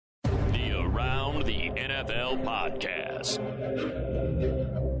Around the NFL podcast.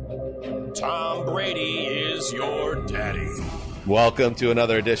 Tom Brady is your daddy. Welcome to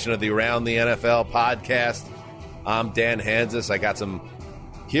another edition of the Around the NFL podcast. I'm Dan Hansis. I got some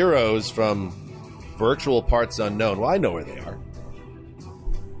heroes from virtual parts unknown. Well, I know where they are.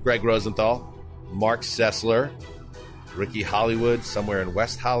 Greg Rosenthal, Mark Sessler, Ricky Hollywood, somewhere in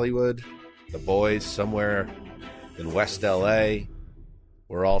West Hollywood, the boys somewhere in West LA.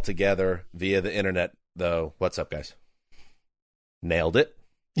 We're all together via the internet, though. What's up, guys? Nailed it.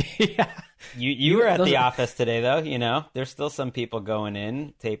 Yeah. You were at the office today, though. You know, there's still some people going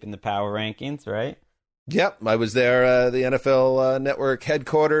in, taping the power rankings, right? Yep. I was there, the NFL Network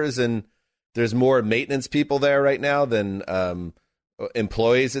headquarters, and there's more maintenance people there right now than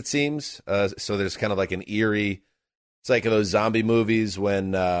employees, it seems. So there's kind of like an eerie, it's like those zombie movies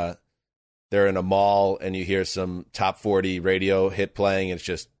when they're in a mall and you hear some top 40 radio hit playing and it's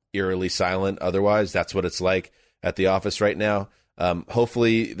just eerily silent otherwise. That's what it's like at the office right now.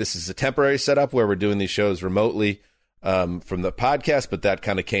 Hopefully this is a temporary setup where we're doing these shows remotely from the podcast, but that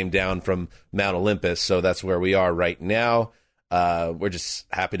kind of came down from Mount Olympus. So that's where we are right now. We're just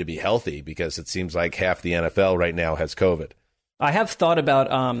happy to be healthy because it seems like half the NFL right now has COVID. I have thought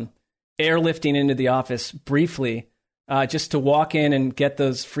about airlifting into the office briefly just to walk in and get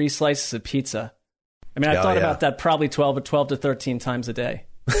those free slices of pizza. I mean, I thought about that probably 12 to 13 times a day.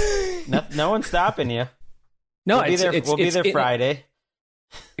 No one's stopping you. No, we'll be there Friday.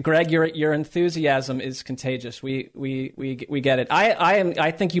 Greg, your enthusiasm is contagious. We get it.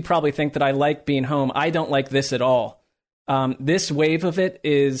 I think you probably think that I like being home. I don't like this at all. This wave of it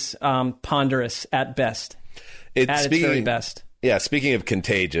is ponderous at best. At its very best. Yeah, speaking of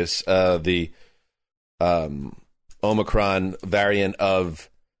contagious, the Omicron variant of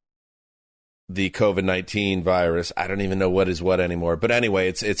the COVID-19 virus, I don't even know what is what anymore. But anyway,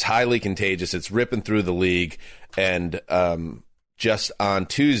 it's highly contagious. It's ripping through the league. And just on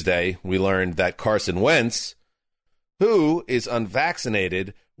Tuesday, we learned that Carson Wentz, who is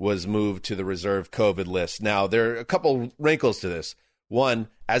unvaccinated, was moved to the reserve COVID list. Now, there are a couple wrinkles to this. One,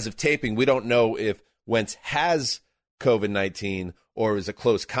 as of taping, we don't know if Wentz has COVID-19 or is a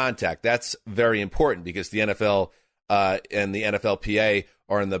close contact. That's very important because the NFL and the NFLPA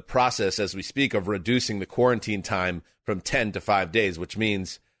are in the process, as we speak, of reducing the quarantine time from 10 to 5 days, which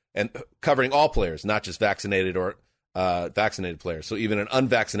means, and covering all players, not just vaccinated or vaccinated players. So even an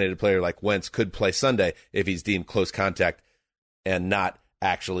unvaccinated player like Wentz could play Sunday if he's deemed close contact and not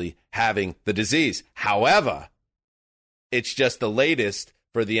actually having the disease. However, it's just the latest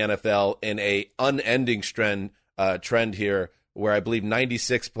for the NFL in a unending trend here, where I believe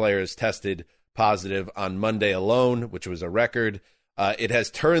 96 players tested positive on Monday alone, which was a record. It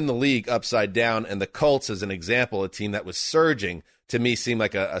has turned the league upside down, and the Colts, as an example, a team that was surging, to me seemed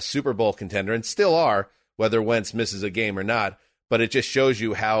like a Super Bowl contender, and still are, whether Wentz misses a game or not. But it just shows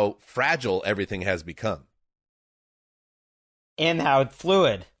you how fragile everything has become. And how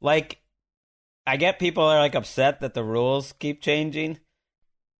fluid. Like, I get people are like upset that the rules keep changing.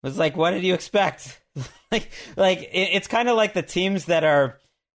 It's like, what did you expect? It's kind of like the teams that are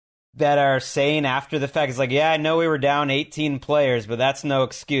saying after the fact, it's like, yeah, I know we were down 18 players, but that's no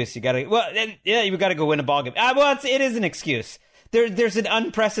excuse. You got to go win a ball game. Well, it is an excuse. There's an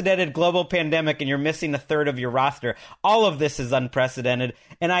unprecedented global pandemic, and you're missing a third of your roster. All of this is unprecedented,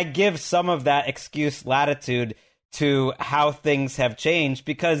 and I give some of that excuse latitude to how things have changed,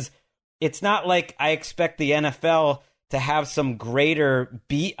 because it's not like I expect the NFL to have some greater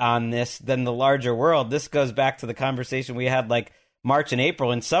beat on this than the larger world. This goes back to the conversation we had like March and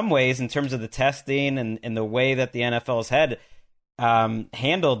April in some ways in terms of the testing and the way that the NFL's had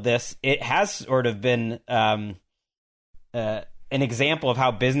handled this. It has sort of been an example of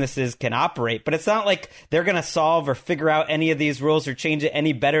how businesses can operate, but it's not like they're going to solve or figure out any of these rules or change it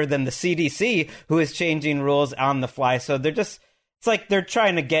any better than the CDC, who is changing rules on the fly. So it's like they're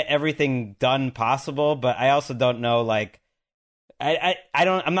trying to get everything done possible, but I also don't know, like, I'm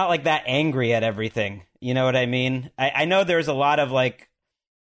not like that angry at everything. You know what I mean? I know there's a lot of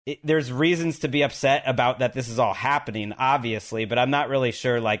there's reasons to be upset about that this is all happening, obviously, but I'm not really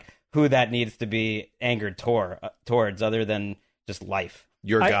sure like who that needs to be angered towards other than just life.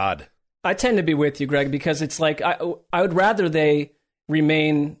 God. I tend to be with you, Greg, because it's like I would rather they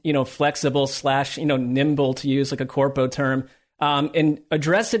remain, flexible / nimble, to use like a corpo term, and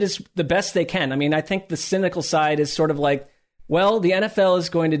address it as the best they can. I mean, I think the cynical side is sort of like, well, the NFL is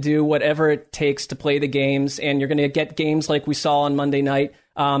going to do whatever it takes to play the games, and you're going to get games like we saw on Monday night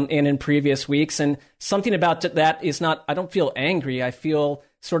and in previous weeks. And something about that is not, I don't feel angry. I feel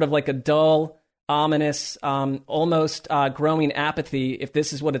sort of like a dull ominous, almost growing apathy if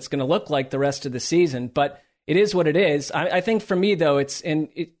this is what it's going to look like the rest of the season. But it is what it is. I think for me, though,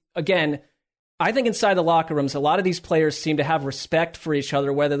 again, I think inside the locker rooms, a lot of these players seem to have respect for each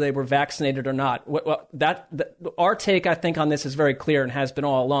other, whether they were vaccinated or not. Our take, I think, on this is very clear and has been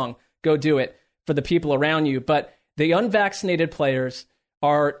all along. Go do it for the people around you. But the unvaccinated players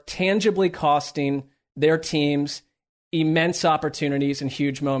are tangibly costing their teams immense opportunities and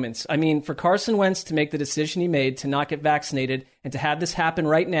huge moments. I mean, for Carson Wentz to make the decision he made to not get vaccinated and to have this happen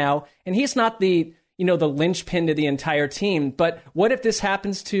right now, and he's not the linchpin to the entire team, but what if this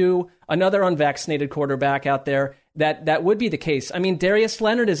happens to another unvaccinated quarterback out there? That would be the case. I mean, Darius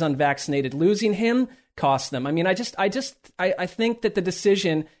Leonard is unvaccinated. Losing him cost them. I mean, I think that the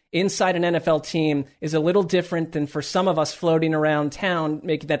decision inside an NFL team is a little different than for some of us floating around town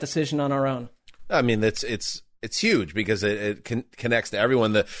making that decision on our own. I mean, it's huge because it connects to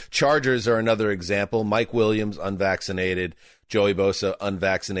everyone. The Chargers are another example. Mike Williams, unvaccinated. Joey Bosa,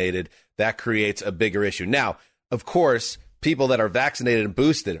 unvaccinated. That creates a bigger issue. Now, of course, people that are vaccinated and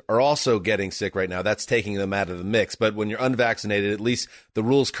boosted are also getting sick right now. That's taking them out of the mix. But when you're unvaccinated, at least the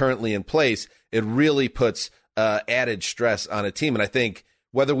rules currently in place, it really puts added stress on a team. And I think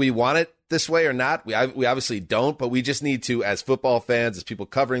whether we want it this way or not, we obviously don't, but we just need to, as football fans, as people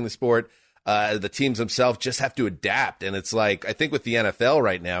covering the sport, the teams themselves just have to adapt. And it's like, I think with the NFL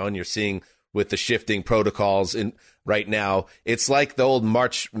right now, and you're seeing with the shifting protocols in right now, it's like the old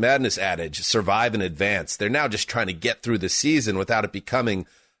March Madness adage, survive in advance. They're now just trying to get through the season without it becoming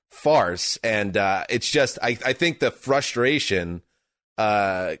farce. And it's just, I think the frustration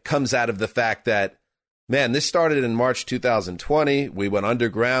comes out of the fact that, man, this started in March 2020. We went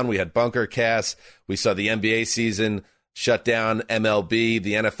underground. We had bunker casts. We saw the NBA season shut down, MLB.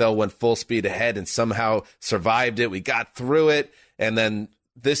 The NFL went full speed ahead and somehow survived it. We got through it. And then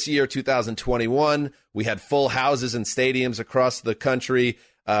this year, 2021, we had full houses and stadiums across the country.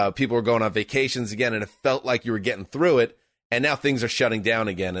 People were going on vacations again, and it felt like you were getting through it. And now things are shutting down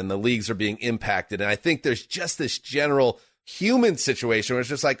again, and the leagues are being impacted. And I think there's just this general human situation where it's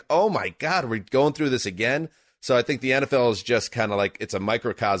just like, oh my God, we're going through this again. So I think the NFL is just kind of like, it's a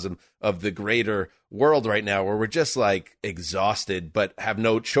microcosm of the greater world right now where we're just like exhausted, but have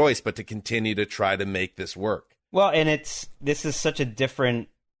no choice but to continue to try to make this work. Well, and this is such a different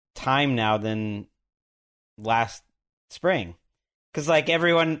time now than last spring. Because like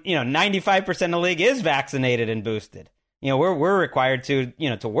everyone, 95% of the league is vaccinated and boosted. We're required to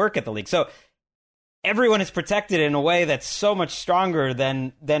work at the league. So everyone is protected in a way that's so much stronger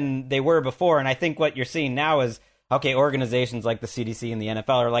than they were before. And I think what you're seeing now is, okay, organizations like the CDC and the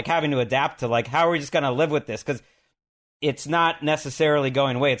NFL are like having to adapt to like, how are we just going to live with this? Because it's not necessarily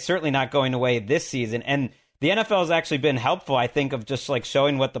going away. It's certainly not going away this season. And the NFL has actually been helpful, I think, of just like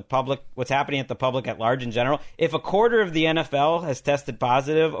showing what's happening at the public at large in general. If a quarter of the NFL has tested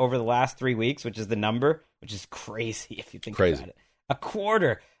positive over the last 3 weeks, which is the number, which is crazy if you think about it, a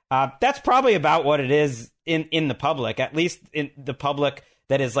quarter. That's probably about what it is in the public, at least in the public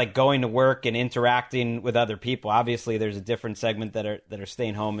that is like going to work and interacting with other people. Obviously, there's a different segment that are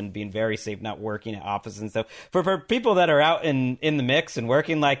staying home and being very safe, not working at offices and stuff. For people that are out in the mix and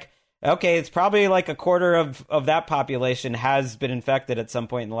working, like, okay, it's probably like a quarter of that population has been infected at some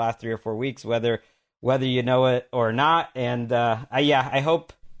point in the last 3 or 4 weeks, whether you know it or not. And I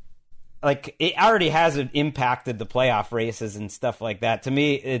hope. Like, it already has impacted the playoff races and stuff like that. To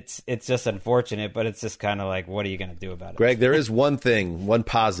me, it's just unfortunate, but it's just kind of like, what are you going to do about it? Greg, there is one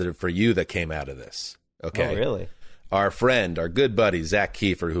positive for you that came out of this. Okay. Oh, really? Our friend, our good buddy, Zach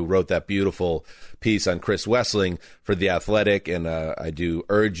Kiefer, who wrote that beautiful piece on Chris Wessling for The Athletic, and I do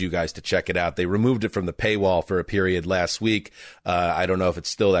urge you guys to check it out. They removed it from the paywall for a period last week. I don't know if it's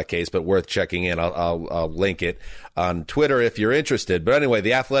still that case, but worth checking in. I'll link it on Twitter if you're interested. But anyway,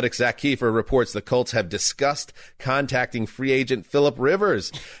 The Athletic, Zach Kiefer reports the Colts have discussed contacting free agent Phillip Rivers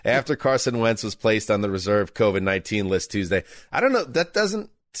after Carson Wentz was placed on the reserve COVID-19 list Tuesday. I don't know. That doesn't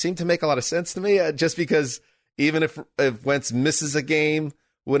seem to make a lot of sense to me, just because even if Wentz misses a game,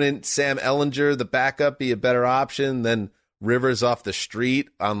 wouldn't Sam Ehlinger, the backup, be a better option than Rivers off the street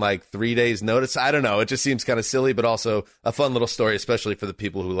on like 3 days' notice? I don't know. It just seems kind of silly, but also a fun little story, especially for the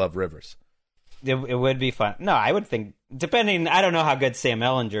people who love Rivers. It would be fun. No, I would think, depending, I don't know how good Sam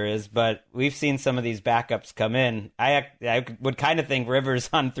Ehlinger is, but we've seen some of these backups come in. I would kind of think Rivers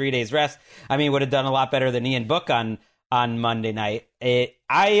on 3 days rest, would have done a lot better than Ian Book on Monday night.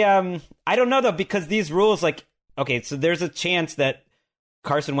 I don't know, though, because these rules, like, okay, so there's a chance that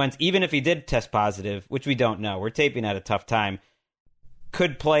Carson Wentz, even if he did test positive, which we don't know, we're taping at a tough time,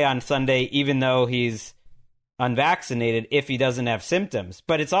 could play on Sunday, even though he's unvaccinated if he doesn't have symptoms.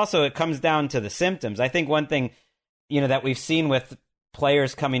 But it comes down to the symptoms. I think one thing, that we've seen with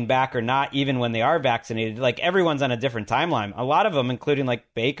players coming back or not, even when they are vaccinated, like everyone's on a different timeline. A lot of them, including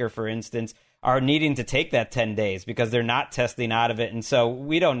like Baker, for instance, are needing to take that 10 days because they're not testing out of it. And so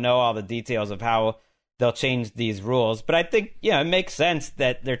we don't know all the details of how they'll change these rules. But I think, it makes sense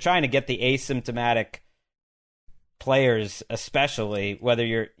that they're trying to get the asymptomatic players, especially, whether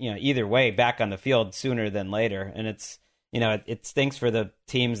you're, either way, back on the field sooner than later. And it's, it stinks for the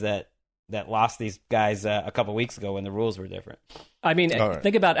teams that lost these guys a couple weeks ago when the rules were different. I mean,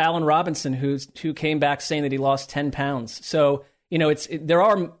 think about Allen Robinson, who came back saying that he lost 10 pounds. So, there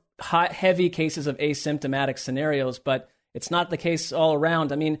are heavy cases of asymptomatic scenarios, but it's not the case all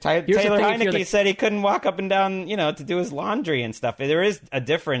around. I mean, Taylor Heineke said he couldn't walk up and down, to do his laundry and stuff. There is a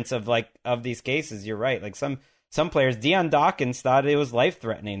difference of these cases. You're right. Like some players, Deion Dawkins thought it was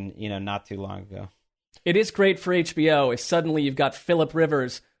life-threatening, not too long ago. It is great for HBO if suddenly you've got Phillip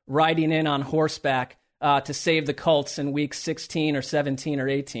Rivers riding in on horseback to save the Colts in week 16 or 17 or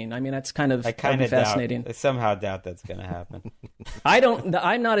 18. I mean, that's kind of fascinating. I somehow doubt that's going to happen.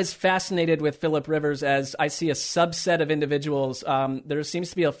 I'm not as fascinated with Phillip Rivers as I see a subset of individuals. There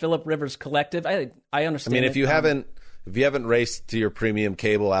seems to be a Phillip Rivers collective. I understand. I mean, if you haven't raced to your premium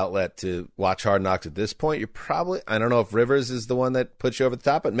cable outlet to watch Hard Knocks at this point, you're probably, I don't know if Rivers is the one that puts you over the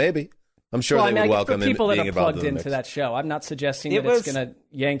top, but maybe. I'm sure they would welcome people him that being are involved plugged in the into mix. that show. I'm not suggesting it's going to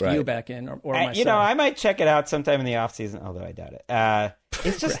yank you back in or myself. I might check it out sometime in the off season, although I doubt it.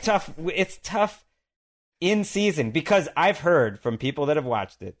 It's just tough. It's tough in season because I've heard from people that have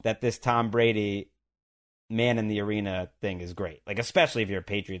watched it that this Tom Brady man in the arena thing is great. Like, especially if you're a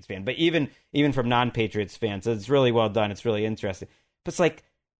Patriots fan, but even from non-Patriots fans, it's really well done. It's really interesting. But it's like,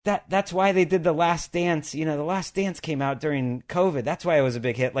 that's why they did The Last Dance. The Last Dance came out during COVID. That's why it was a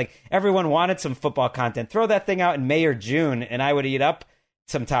big hit. Like, everyone wanted some football content. Throw that thing out in May or June, and I would eat up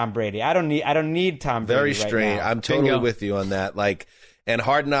some Tom Brady. I don't need Tom Brady. Very strange. Right now. I'm totally with you on that. Like, and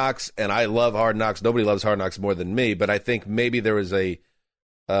Hard Knocks, and I love Hard Knocks. Nobody loves Hard Knocks more than me, but I think maybe there was a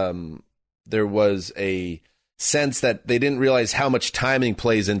sense that they didn't realize how much timing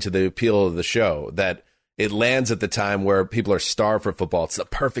plays into the appeal of the show, that it lands at the time where people are starved for football. It's the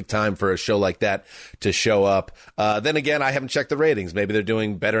perfect time for a show like that to show up. Then again, I haven't checked the ratings. Maybe they're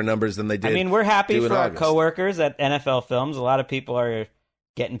doing better numbers than they did. I mean, we're happy for our coworkers at NFL Films. A lot of people are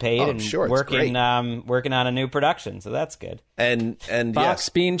getting paid working on a new production, so that's good. And Fox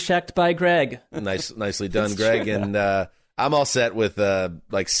being checked by Greg. Nicely done, Greg. True. And I'm all set with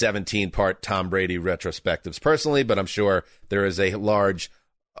 17-part Tom Brady retrospectives personally, but I'm sure there is a large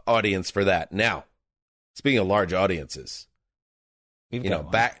audience for that. Now, speaking of large audiences,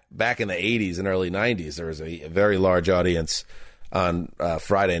 back in the 80s and early 90s, there was a very large audience on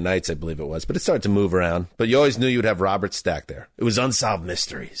Friday nights, I believe it was. But it started to move around. But you always knew you'd have Robert Stack there. It was Unsolved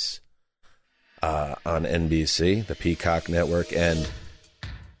Mysteries on NBC, the Peacock Network. And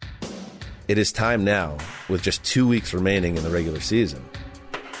it is time now, with just 2 weeks remaining in the regular season,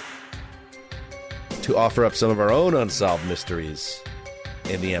 to offer up some of our own unsolved mysteries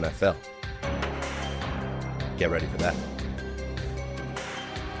in the NFL. Get ready for that.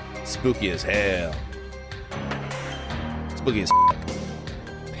 Spooky as hell. Spooky as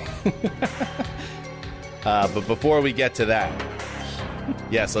but before we get to that,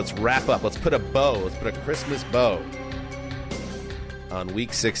 yes, let's wrap up. Let's put a bow. Let's put a Christmas bow on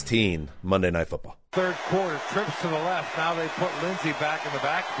Week 16, Monday Night Football. Third quarter, trips to the left. Now they put Lindsey back in the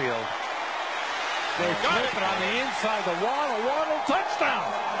backfield. They flip it on the inside. The Waddle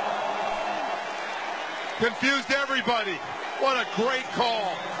touchdown. Confused everybody. What a great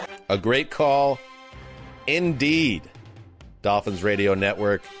call. A great call indeed. Dolphins Radio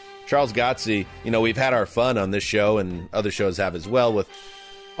Network. Charles Gotze, we've had our fun on this show, and other shows have as well, with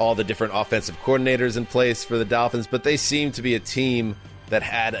all the different offensive coordinators in place for the Dolphins, but they seem to be a team that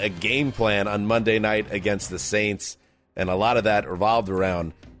had a game plan on Monday night against the Saints, and a lot of that revolved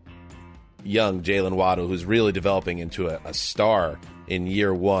around young Jalen Waddle, who's really developing into a star in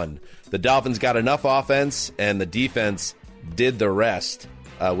year one. The Dolphins got enough offense, and the defense did the rest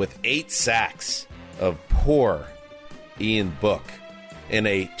with 8 sacks of poor Ian Book in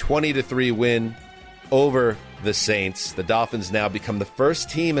a 20-3 win over the Saints. The Dolphins now become the first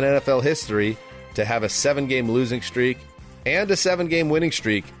team in NFL history to have a 7-game losing streak and a 7-game winning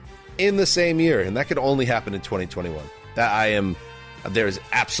streak in the same year, and that could only happen in 2021. There's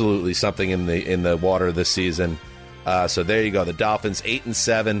absolutely something in the water this season. So there you go. The Dolphins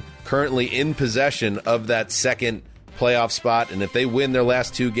 8-7, currently in possession of that second playoff spot, and if they win their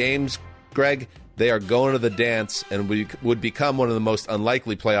last 2 games, Greg, they are going to the dance and would become one of the most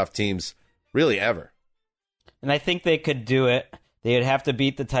unlikely playoff teams really ever. and I think they could do it. They would have to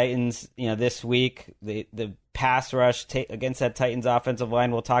beat the Titans, this week. The pass rush against that Titans offensive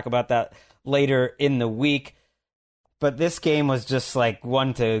line, we'll talk about that later in the week. But this game was just like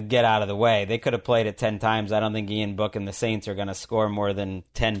one to get out of the way. They could have played it 10 times. I don't think Ian Book and the Saints are going to score more than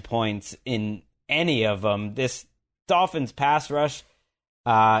 10 points in any of them. This Dolphins pass rush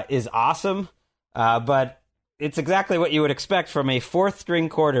is awesome, but it's exactly what you would expect from a fourth-string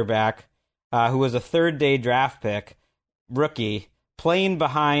quarterback who was a third-day draft pick, rookie, playing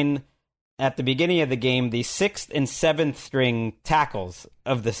behind, at the beginning of the game, the sixth and seventh string tackles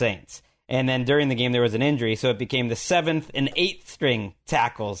of the Saints. And then during the game, there was an injury, so it became the seventh and eighth string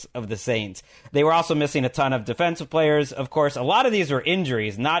tackles of the Saints. They were also missing a ton of defensive players. Of course, a lot of these were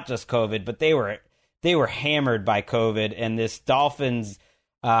injuries, not just COVID, but they were hammered by COVID. And this Dolphins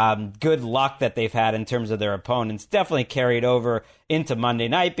good luck that they've had in terms of their opponents definitely carried over into Monday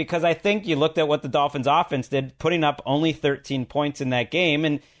night, because I think you looked at what the Dolphins offense did, putting up only 13 points in that game,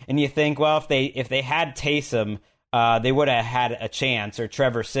 and you think, well, if they had Taysom, they would have had a chance, or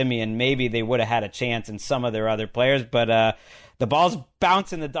Trevor Siemian, maybe they would have had a chance in some of their other players, but the ball's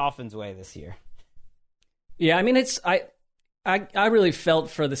bouncing the Dolphins' way this year. Yeah, I mean, I really felt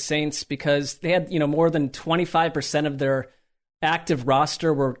for the Saints because they had more than 25% of their active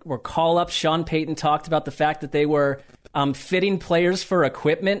roster were call-ups. Sean Payton talked about the fact that they were fitting players for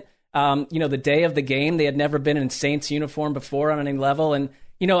equipment. The day of the game, they had never been in Saints uniform before on any level, and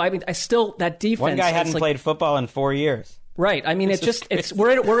that defense. One guy hadn't played football in 4 years. Right. I mean,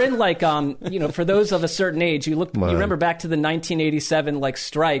 we're in like for those of a certain age, you remember back to the 1987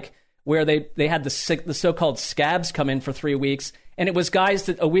 strike where they had the so-called scabs come in for 3 weeks. And it was guys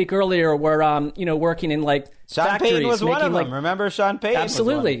that a week earlier were, working in Sean factories. Payton was one of them. Like, remember Sean Payton?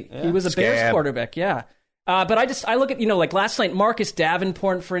 Absolutely. Yeah. He was a Bears quarterback, yeah. But I look at, last night, Marcus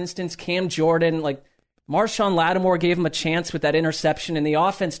Davenport, for instance, Cam Jordan, Marshawn Lattimore gave him a chance with that interception, and the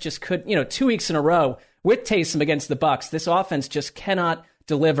offense just could, 2 weeks in a row with Taysom against the Bucs. This offense just cannot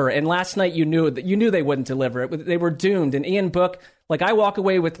deliver. And last night you knew they wouldn't deliver. They were doomed. And Ian Book, I walk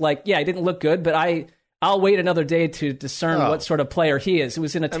away with he didn't look good, but I'll wait another day to discern what sort of player he is. It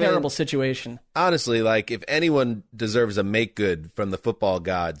was in a terrible situation. Honestly, if anyone deserves a make good from the football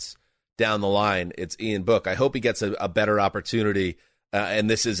gods down the line, it's Ian Book. I hope he gets a better opportunity, and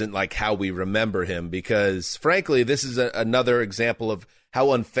this isn't how we remember him, because, frankly, this is another example of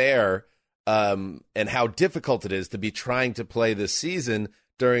how unfair and how difficult it is to be trying to play this season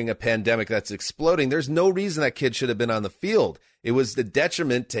during a pandemic that's exploding. There's no reason that kid should have been on the field. It was the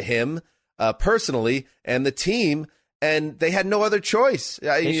detriment to him personally and the team, and they had no other choice.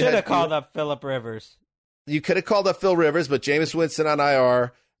 They should have called up Phillip Rivers. You could have called up Phil Rivers, but Jameis Winston on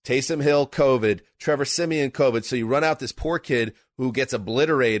IR, Taysom Hill COVID, Trevor Siemian COVID. So you run out this poor kid who gets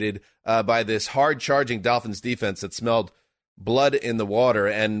obliterated by this hard-charging Dolphins defense that smelled blood in the water.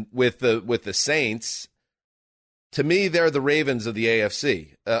 And with the Saints, to me, they're the Ravens of the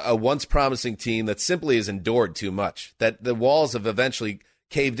AFC, a once promising team that simply has endured too much, that the walls have eventually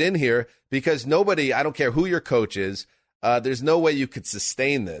caved in here, because nobody, I don't care who your coach is, there's no way you could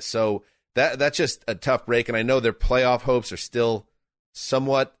sustain this. So that's just a tough break. And I know their playoff hopes are still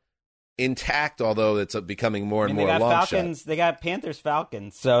somewhat intact, although it's becoming more and more long shot. They got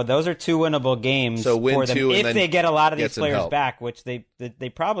Panthers-Falcons, so those are 2 winnable games for them if they get a lot of these players back, which they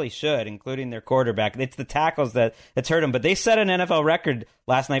probably should, including their quarterback. It's the tackles that's hurt them, but they set an NFL record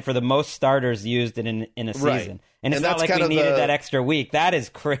last night for the most starters used in a season. Right. And it's not like we needed that extra week. That is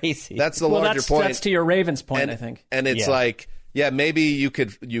crazy. That's the larger point. That's to your Ravens point, I think. And it's maybe you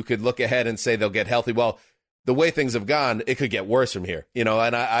could look ahead and say they'll get healthy. Well, the way things have gone, it could get worse from here, and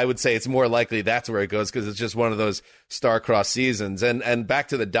I would say it's more likely that's where it goes, because it's just one of those star-crossed seasons. And back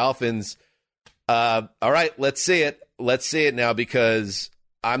to the Dolphins. All right, let's see it. Let's see it now, because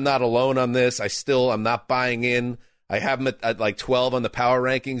I'm not alone on this. I'm not buying in. I have them at 12 on the power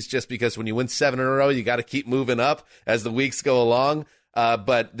rankings, just because when you win 7 in a row, you got to keep moving up as the weeks go along.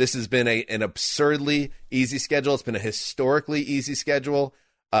 But this has been an absurdly easy schedule. It's been a historically easy schedule.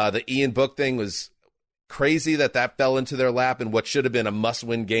 The Ian Book thing was crazy that fell into their lap in what should have been a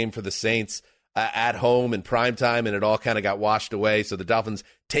must-win game for the Saints at home in prime time, and it all kind of got washed away. So the Dolphins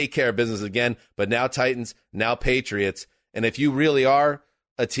take care of business again, but now Titans, now Patriots. And if you really are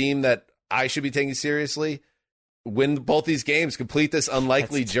a team that I should be taking seriously, win both these games, complete this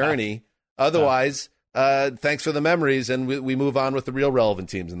unlikely journey. Otherwise, thanks for the memories, and we move on with the real relevant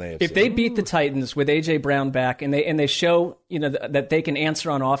teams in the AFC. If they beat the Titans with A.J. Brown back, and they show that they can answer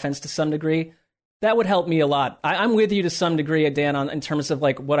on offense to some degree, that would help me a lot. I'm with you to some degree, Dan, in terms of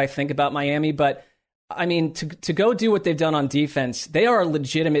what I think about Miami, but I mean, to go do what they've done on defense, they are a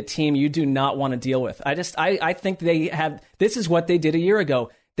legitimate team you do not want to deal with. I think this is what they did a year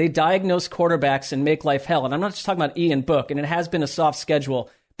ago. They diagnose quarterbacks and make life hell. And I'm not just talking about Ian Book, and it has been a soft schedule.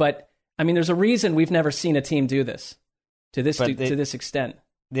 But, I mean, there's a reason we've never seen a team do this to this extent.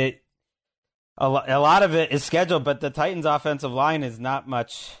 A lot of it is scheduled, but the Titans' offensive line is not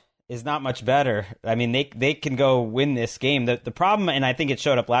much better. I mean, they can go win this game. The problem, and I think it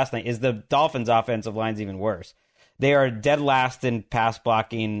showed up last night, is the Dolphins' offensive line's even worse. They are dead last in pass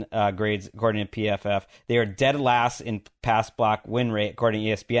blocking grades, according to PFF. They are dead last in pass block win rate, according to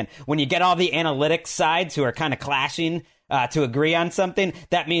ESPN. When you get all the analytics sides who are kind of clashing to agree on something,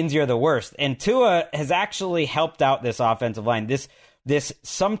 that means you're the worst. And Tua has actually helped out this offensive line. This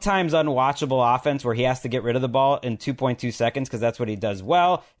sometimes unwatchable offense where he has to get rid of the ball in 2.2 seconds because that's what he does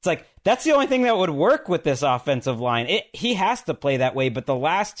well. It's like, that's the only thing that would work with this offensive line. He has to play that way, but the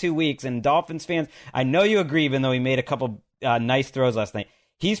last 2 weeks, and Dolphins fans, I know you agree, even though he made a couple nice throws last night,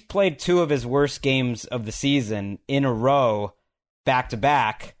 he's played 2 of his worst games of the season in a row,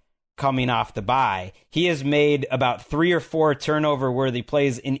 back-to-back, coming off the bye. He has made about 3 or 4 turnover-worthy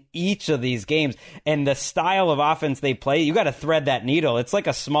plays in each of these games, and the style of offense they play, you got to thread that needle. It's like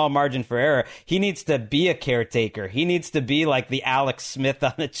a small margin for error. He needs to be a caretaker. He needs to be like the Alex Smith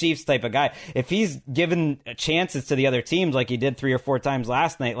on the Chiefs type of guy. If he's given chances to the other teams like he did 3 or 4 times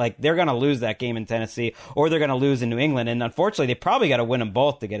last night, like, they're going to lose that game in Tennessee, or they're going to lose in New England, and unfortunately, they probably got to win them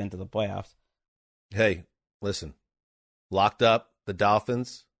both to get into the playoffs. Hey, listen, locked up the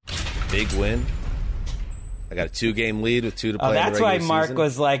Dolphins. Big win. I got a 2-game lead with 2 to play. Oh, that's in the why regular Mark season.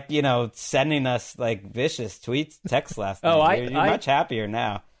 was like, sending us like vicious tweets, texts last night. You're much happier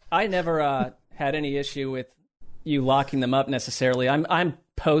now. I never had any issue with you locking them up necessarily. I'm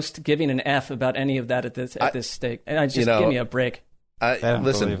post giving an F about any of that at this stake. And give me a break.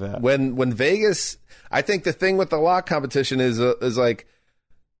 Listen, when Vegas, I think the thing with the lock competition is like,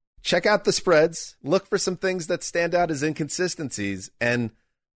 check out the spreads, look for some things that stand out as inconsistencies, and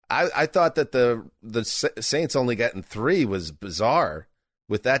I thought that the Saints only getting 3 was bizarre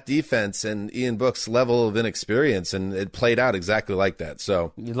with that defense and Ian Book's level of inexperience, and it played out exactly like that.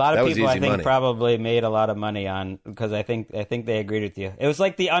 So a lot of people, I think, probably made a lot of money on, because I think they agreed with you. It was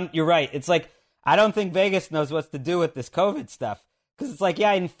like you're right. It's like, I don't think Vegas knows what to do with this COVID stuff, because it's like,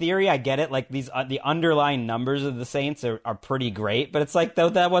 yeah, in theory, I get it. Like, the underlying numbers of the Saints are pretty great, but it's like,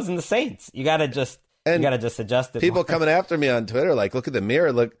 though, that wasn't the Saints. You gotta just adjust it. People coming after me on Twitter, like, look at the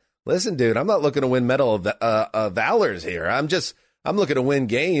mirror. Look, listen, dude, I'm not looking to win Medal of Valors here. I'm looking to win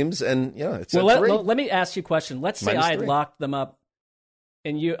games, and it's let me ask you a question. Let's say I had -3. locked them up,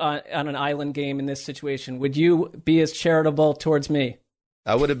 and you on an island game in this situation. Would you be as charitable towards me?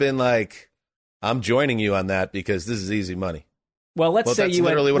 I would have been like, I'm joining you on that because this is easy money. Well, let's say that's you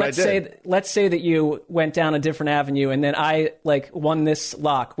literally went, what I did. Let's say that you went down a different avenue, and then I won this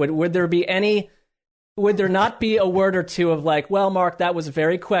lock. Would there be any? Would there not be a word or two of like, well, Mark, that was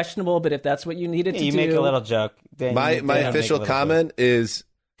very questionable, but if that's what you needed to do, you make a little joke. My official comment is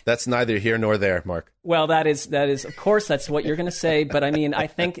that's neither here nor there, Mark. Well, that is of course that's what you're going to say, but I mean, I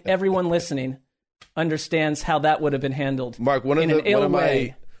think everyone listening understands how that would have been handled. Mark, one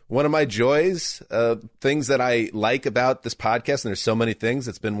of my joys, things that I like about this podcast, and there's so many things,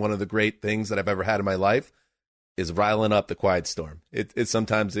 it's been one of the great things that I've ever had in my life, is riling up the quiet storm. It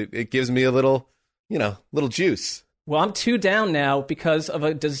sometimes gives me a little juice. Well, I'm 2 down now because of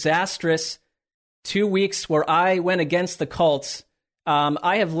a disastrous 2 weeks where I went against the Colts.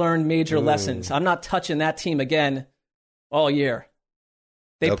 I have learned major lessons. I'm not touching that team again all year.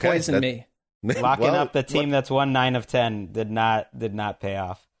 They poisoned me. Locking up the team that's won 9 of 10 did not pay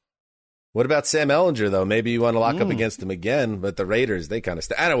off. What about Sam Ellinger, though? Maybe you want to lock up against him again, but the Raiders, they kind of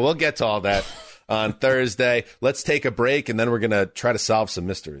I don't know. We'll get to all that on Thursday. Let's take a break, and then we're going to try to solve some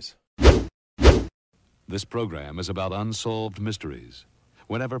mysteries. This program is about unsolved mysteries.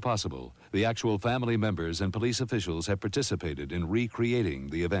 Whenever possible, the actual family members and police officials have participated in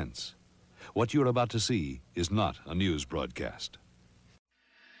recreating the events. What you're about to see is not a news broadcast.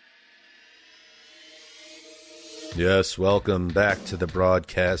 Yes, welcome back to the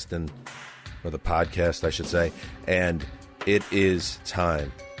broadcast, or the podcast, I should say. And it is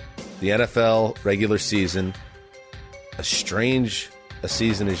time. The NFL regular season, as strange a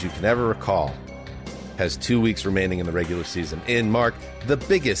season as you can ever recall, has 2 weeks remaining in the regular season. In Mark, the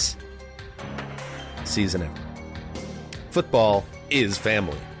biggest season ever. Football is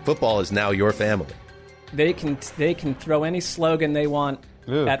family. Football is now your family. They can throw any slogan they want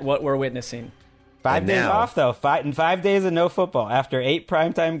at what we're witnessing. 5 days off, though. 5 days of no football. After 8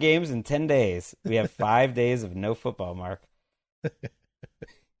 primetime games in 10 days, we have 5 days of no football, Mark.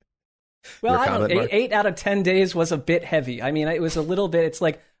 Well, Your I don't comment, know. Mark? 8 out of 10 days was a bit heavy. I mean, it was a little bit. It's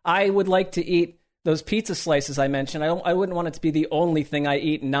like I would like to eat those pizza slices I mentioned. I wouldn't want it to be the only thing I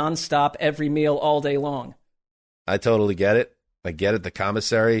eat nonstop every meal all day long. I totally get it. I get it. The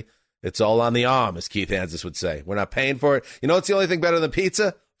commissary, it's all on the arm, as Keith Hansis would say. We're not paying for it. You know what's the only thing better than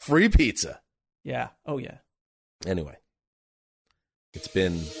pizza? Free pizza. Yeah. Oh, yeah. Anyway, it's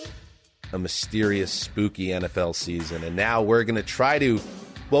been a mysterious, spooky NFL season, and now we're going to try to,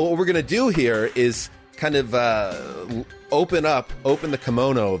 well, what we're going to do here is kind of open the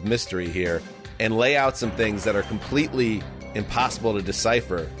kimono of mystery here and lay out some things that are completely impossible to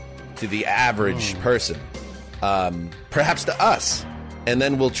decipher to the average person, perhaps to us. And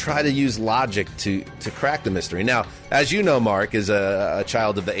then we'll try to use logic to crack the mystery. Now, as you know, Mark, is a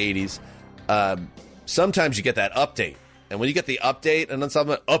child of the 80s, sometimes you get that update. And when you get the update, and then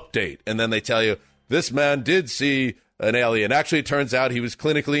something update, and then they tell you, this man did see an alien. Actually, it turns out he was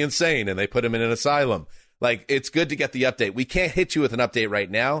clinically insane, and they put him in an asylum. Like, it's good to get the update. We can't hit you with an update right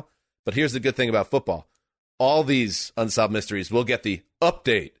now, but here's the good thing about football. All these unsolved mysteries will get the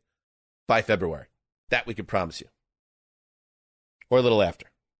update by February. That we can promise you. Or a little after.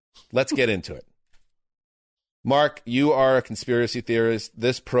 Let's get into it. Mark, you are a conspiracy theorist.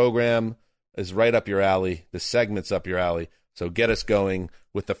 This program is right up your alley. The segment's up your alley. So get us going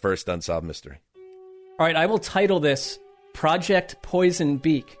with the first unsolved mystery. All right, I will title this Project Poison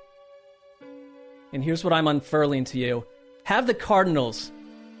Beak. And here's what I'm unfurling to you. Have the Cardinals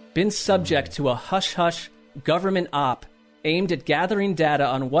been subject to a hush-hush government op aimed at gathering data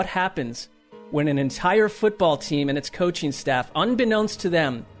on what happens when an entire football team and its coaching staff, unbeknownst to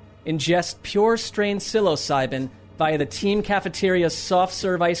them, ingest pure-strain psilocybin via the team cafeteria's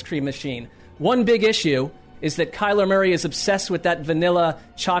soft-serve ice cream machine? One big issue is that Kyler Murray is obsessed with that vanilla,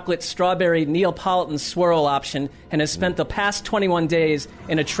 chocolate, strawberry, Neapolitan swirl option and has spent the past 21 days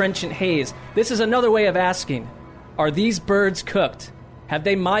in a trenchant haze. This is another way of asking, are these birds cooked? Have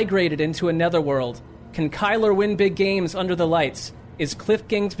they migrated into a netherworld? Can Kyler win big games under the lights? Is Cliff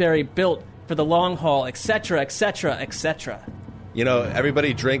Kingsbury built for the long haul, etc., etc., etc.? You know,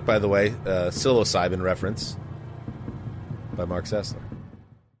 everybody drink, by the way, psilocybin reference by Mark Sessler.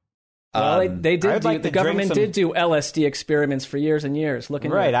 Well, they did. like The to drink government did do LSD experiments for years and years.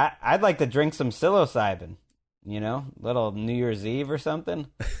 Looking Right. at I'd like to drink some psilocybin. You know, little New Year's Eve or something.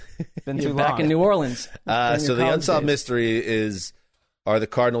 It's been too long. back in New Orleans. So the unsolved mystery is: are the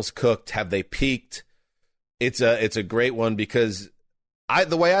Cardinals cooked? Have they peaked? It's a great one because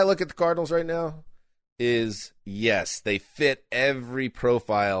the way I look at the Cardinals right now is, yes, they fit every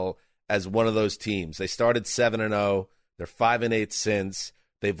profile as one of those teams. They started 7-0. They're 5-8 since.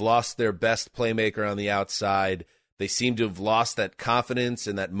 They've lost their best playmaker on the outside. They seem to have lost that confidence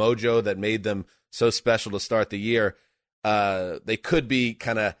and that mojo that made them so special to start the year. They could be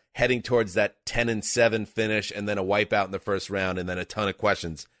kind of heading towards that 10-7 finish and then a wipeout in the first round and then a ton of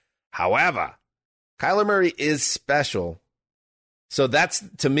questions. However, Kyler Murray is special. So that's,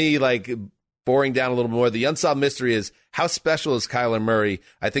 to me, like boring down a little more. The unsolved mystery is, how special is Kyler Murray?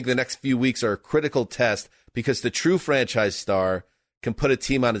 I think the next few weeks are a critical test because the true franchise star can put a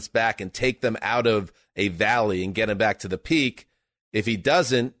team on its back and take them out of a valley and get them back to the peak. If he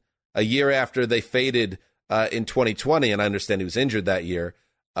doesn't, a year after they faded in 2020, and I understand he was injured that year,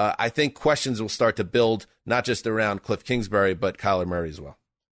 I think questions will start to build, not just around Cliff Kingsbury, but Kyler Murray as well.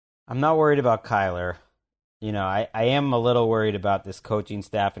 I'm not worried about Kyler. You know, I am a little worried about this coaching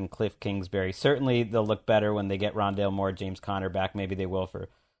staff and Cliff Kingsbury. Certainly they'll look better when they get Rondale Moore, James Conner back. Maybe they will for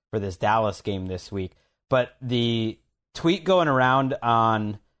this Dallas game this week. But the tweet going around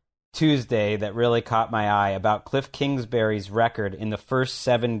on Tuesday that really caught my eye about Cliff Kingsbury's record in the first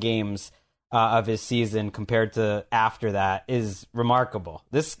 7 games of his season compared to after that is remarkable.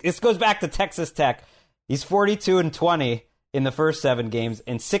 This goes back to Texas Tech. He's 42-20 in the first 7 games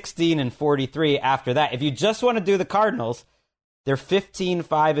and 16-43 after that. If you just want to do the Cardinals, they're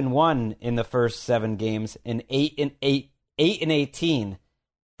 15-5-1 in the first 7 games and 8-18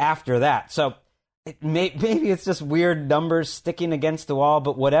 after that. So maybe it's just weird numbers sticking against the wall,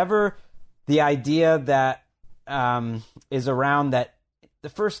 but whatever the idea that is around that, the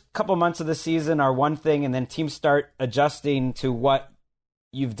first couple months of the season are one thing, and then teams start adjusting to what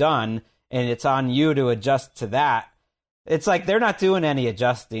you've done, and it's on you to adjust to that. It's like they're not doing any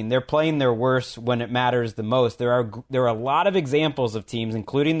adjusting. They're playing their worst when it matters the most. There are a lot of examples of teams,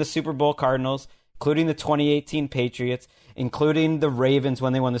 including the Super Bowl Cardinals, including the 2018 Patriots, including the Ravens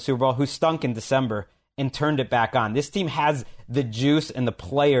when they won the Super Bowl, who stunk in December and turned it back on. This team has the juice and the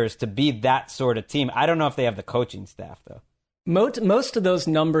players to be that sort of team. I don't know if they have the coaching staff, though. Most of those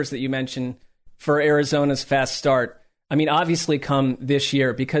numbers that you mentioned for Arizona's fast start, I mean, obviously come this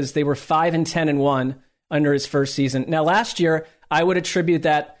year, because they were 5-10-1 under his first season. Now, last year, I would attribute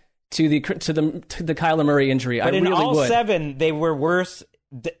that to the Kyler Murray injury. But I in really all would. 7, they were worse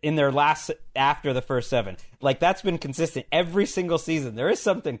in their last after the first 7. Like, that's been consistent every single season. There is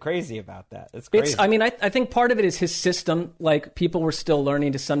something crazy about that. It's crazy. I think part of it is his system. Like, people were still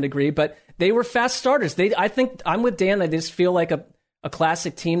learning to some degree, but they were fast starters. I think I'm with Dan. They just feel like a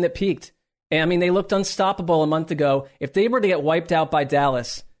classic team that peaked. And I mean, they looked unstoppable a month ago. If they were to get wiped out by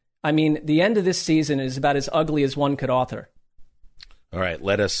Dallas, I mean, the end of this season is about as ugly as one could author. All right,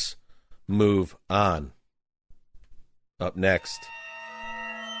 let us move on. Up next,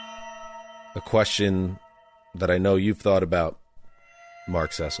 a question that I know you've thought about,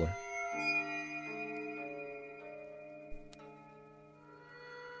 Mark Sessler.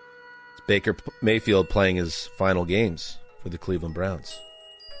 Is Baker Mayfield playing his final games for the Cleveland Browns?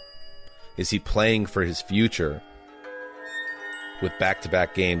 Is he playing for his future with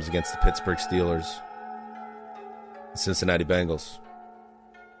back-to-back games against the Pittsburgh Steelers and Cincinnati Bengals?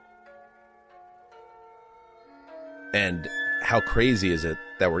 And how crazy is it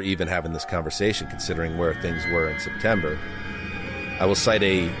that we're even having this conversation, considering where things were in September? I will cite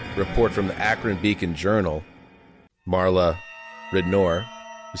a report from the Akron Beacon Journal, Marla Ridnour,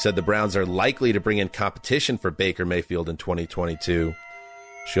 who said the Browns are likely to bring in competition for Baker Mayfield in 2022.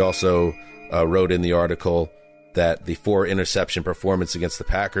 She also wrote in the article that the 4-interception performance against the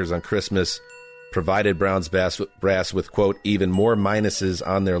Packers on Christmas provided Browns brass with, quote, even more minuses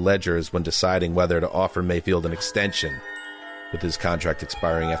on their ledgers when deciding whether to offer Mayfield an extension with his contract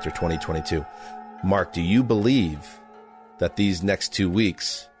expiring after 2022. Mark, do you believe that these next 2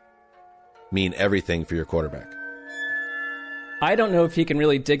 weeks mean everything for your quarterback? I don't know if he can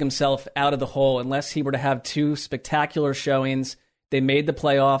really dig himself out of the hole unless he were to have 2 spectacular showings. They made the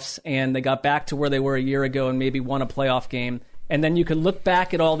playoffs, and they got back to where they were a year ago and maybe won a playoff game. And then you could look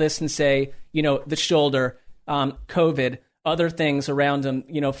back at all this and say, you know, the shoulder, COVID, other things around him,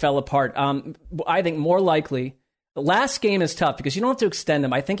 you know, fell apart. I think more likely, the last game is tough because you don't have to extend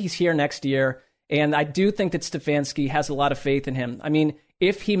him. I think he's here next year, and I do think that Stefanski has a lot of faith in him. I mean,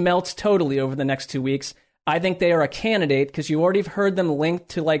 if he melts totally over the next 2 weeks, I think they are a candidate, because you already have heard them linked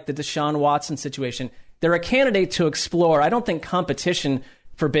to like the Deshaun Watson situation. They're a candidate to explore. I don't think competition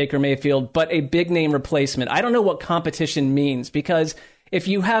for Baker Mayfield, but a big name replacement. I don't know what competition means, because if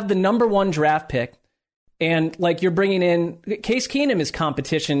you have the number 1 draft pick and like you're bringing in Case Keenum is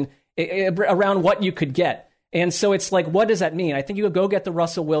competition around what you could get. And so it's like, what does that mean? I think you go get the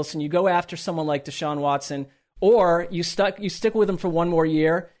Russell Wilson, you go after someone like Deshaun Watson, or you stick with him for 1 more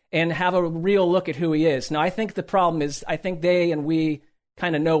year and have a real look at who he is. Now, I think the problem is, I think they and we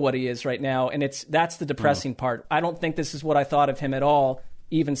kind of know what he is right now, and that's the depressing part. I don't think this is what I thought of him at all,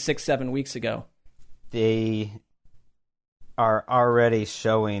 even 6-7 weeks ago. They are already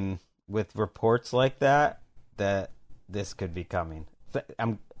showing with reports like that this could be coming.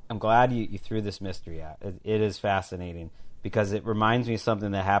 I'm glad you threw this mystery out. It is fascinating, because it reminds me of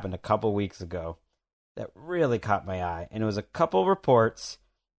something that happened a couple weeks ago that really caught my eye. And it was a couple reports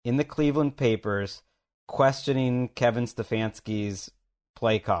in the Cleveland papers questioning Kevin Stefanski's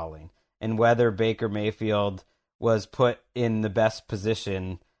play calling and whether Baker Mayfield was put in the best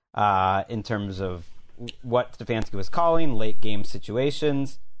position in terms of what Stefanski was calling, late game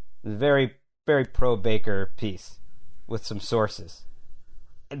situations. Very, very pro Baker piece with some sources.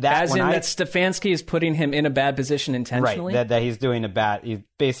 That Stefanski is putting him in a bad position intentionally? Right, that he's doing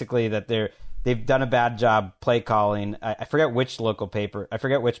basically that they've done a bad job play calling. I forget which local paper, I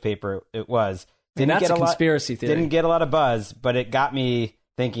forget which paper it was. That's a conspiracy theory. Didn't get a lot of buzz, but it got me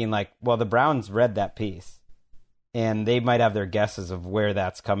thinking, like, well, the Browns read that piece, and they might have their guesses of where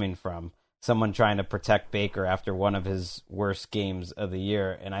that's coming from. Someone trying to protect Baker after one of his worst games of the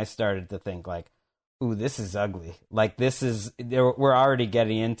year, and I started to think, like, ooh, this is ugly. Like, we're already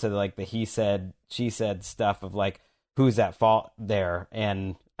getting into, like, the he said, she said stuff of, like, who's at fault there,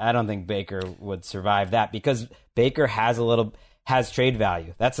 and I don't think Baker would survive that, because Baker has trade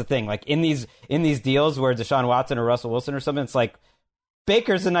value. That's the thing. Like, in these deals where Deshaun Watson or Russell Wilson or something, it's like,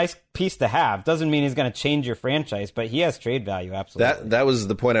 Baker's a nice piece to have. Doesn't mean he's going to change your franchise, but he has trade value, absolutely. That was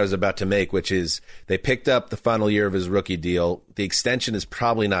the point I was about to make, which is they picked up the final year of his rookie deal. The extension is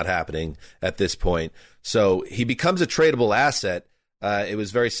probably not happening at this point. So he becomes a tradable asset. It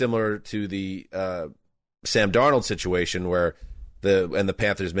was very similar to the Sam Darnold situation where the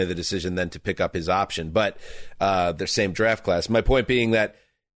Panthers made the decision then to pick up his option, but their same draft class. My point being that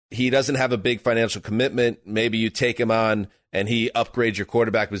he doesn't have a big financial commitment. Maybe you take him on and he upgrades your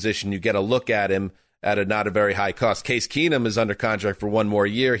quarterback position. You get a look at him at not a very high cost. Case Keenum is under contract for 1 more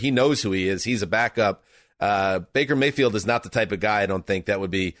year. He knows who he is. He's a backup. Baker Mayfield is not the type of guy, I don't think, that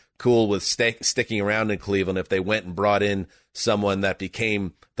would be cool with sticking around in Cleveland if they went and brought in someone that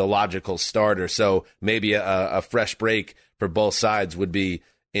became the logical starter. So maybe a fresh break for both sides would be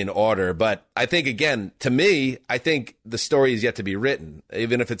in order. But I think, again, to me, I think the story is yet to be written,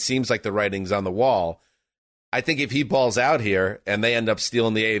 even if it seems like the writing's on the wall. I think if he balls out here and they end up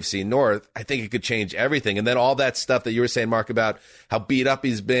stealing the AFC North, I think it could change everything. And then all that stuff that you were saying, Mark, about how beat up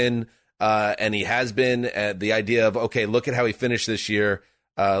he's been, and he has been, the idea of, okay, look at how he finished this year.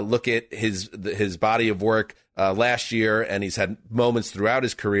 Look at his body of work last year, and he's had moments throughout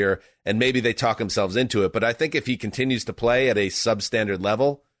his career, and maybe they talk themselves into it. But I think if he continues to play at a substandard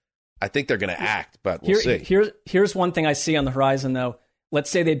level, I think they're going to act, but we'll see. Here's one thing I see on the horizon, though. Let's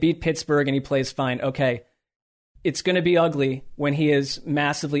say they beat Pittsburgh and he plays fine. Okay, it's going to be ugly when he is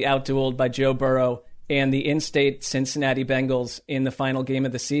massively outdueled by Joe Burrow and the in-state Cincinnati Bengals in the final game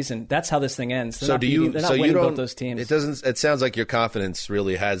of the season. That's how this thing ends. They're not winning both those teams. It sounds like your confidence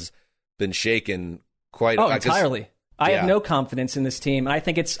really has been shaken quite. Entirely. I have no confidence in this team. I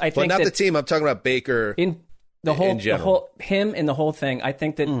think not the team. I'm talking about Baker in him and the whole thing. I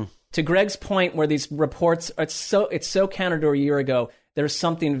think that to Greg's point, where these reports it's so counter to a year ago. There's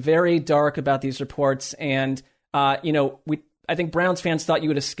something very dark about these reports, and I think Browns fans thought you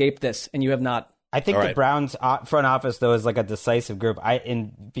would escape this, and you have not. I think the Browns front office, though, is like a decisive group.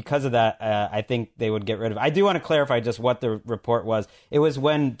 Because of that, I think they would get rid of it. I do want to clarify just what the report was. It was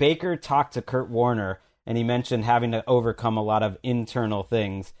when Baker talked to Kurt Warner, and he mentioned having to overcome a lot of internal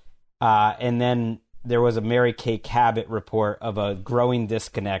things. And then there was a Mary Kay Cabot report of a growing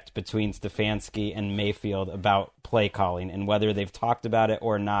disconnect between Stefanski and Mayfield about play calling, and whether they've talked about it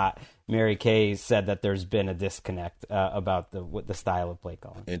or not. Mary Kay said that there's been a disconnect about the style of play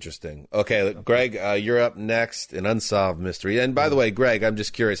calling. Interesting. Okay, Greg, you're up next in Unsolved Mystery. And by the way, Greg, I'm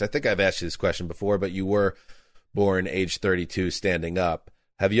just curious. I think I've asked you this question before, but you were born age 32 standing up.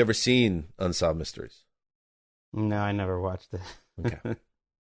 Have you ever seen Unsolved Mysteries? No, I never watched it. Okay.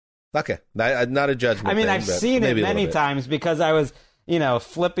 Okay. Not a judgment. I mean, I've seen it many times because I was,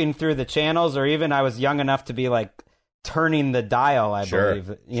 flipping through the channels, or even I was young enough to be like, turning the dial, I believe,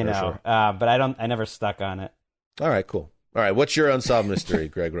 Sure. But I never stuck on it. All right, cool. All right, what's your unsolved mystery,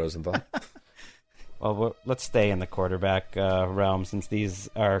 Greg Rosenthal? Well, let's stay in the quarterback realm since these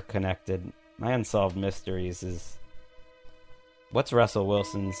are connected. My unsolved mysteries is, what's Russell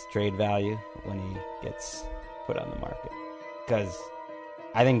Wilson's trade value when he gets put on the market? Because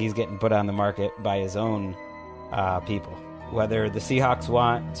I think he's getting put on the market by his own people. Whether the Seahawks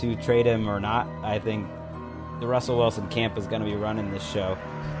want to trade him or not, I think the Russell Wilson camp is going to be running this show.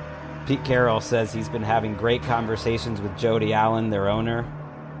 Pete Carroll says he's been having great conversations with Jody Allen, their owner,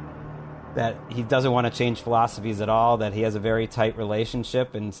 that he doesn't want to change philosophies at all, that he has a very tight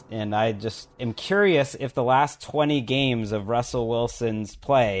relationship, and I just am curious if the last 20 games of Russell Wilson's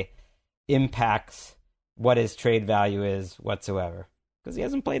play impacts what his trade value is whatsoever, because he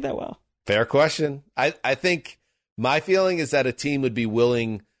hasn't played that well. Fair question. I think my feeling is that a team would be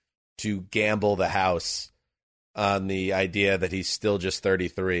willing to gamble the house on the idea that he's still just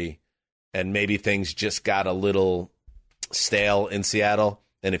 33 and maybe things just got a little stale in Seattle.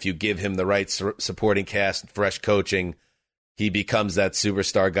 And if you give him the right supporting cast, fresh coaching, he becomes that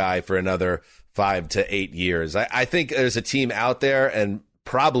superstar guy for another 5 to 8 years. I think there's a team out there, and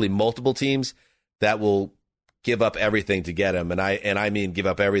probably multiple teams, that will give up everything to get him. And I mean give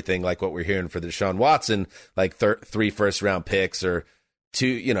up everything, like what we're hearing for Deshaun Watson, like 3 first-round picks or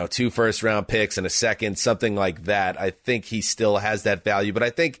two first-round picks and a second, something like that. I think he still has that value, but I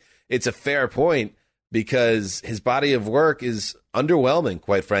think it's a fair point because his body of work is underwhelming,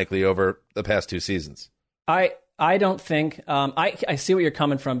 quite frankly, over the past 2 seasons. I don't think I see where you're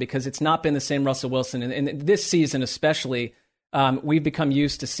coming from, because it's not been the same Russell Wilson, and this season especially, we've become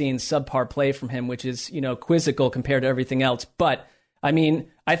used to seeing subpar play from him, which is quizzical compared to everything else. But I mean,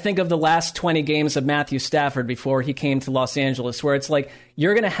 I think of the last 20 games of Matthew Stafford before he came to Los Angeles, where it's like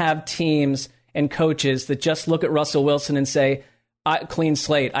you're going to have teams and coaches that just look at Russell Wilson and say, clean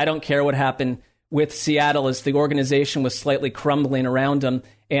slate. I don't care what happened with Seattle as the organization was slightly crumbling around him,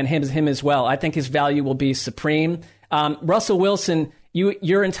 and him as well. I think his value will be supreme. Russell Wilson,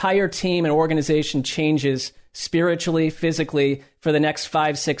 your entire team and organization changes spiritually, physically for the next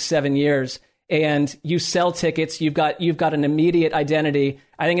 5, 6, 7 years. And you sell tickets, you've got an immediate identity.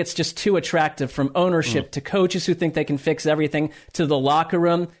 I think it's just too attractive, from ownership to coaches who think they can fix everything to the locker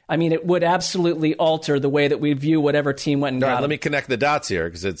room. I mean, it would absolutely alter the way that we view whatever team went and got him. Let me connect the dots here,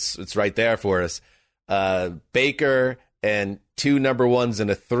 because it's right there for us. Baker and 2 number 1s and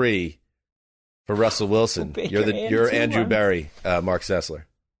a 3 for Russell Wilson. You're Andrew Berry, Mark Sessler.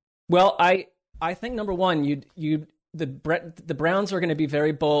 Well, I think number one, the Browns are going to be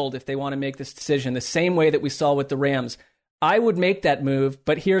very bold if they want to make this decision, the same way that we saw with the Rams. I would make that move,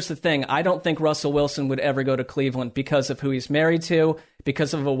 but here's the thing. I don't think Russell Wilson would ever go to Cleveland because of who he's married to,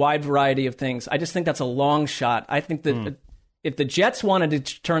 because of a wide variety of things. I just think that's a long shot. I think that if the Jets wanted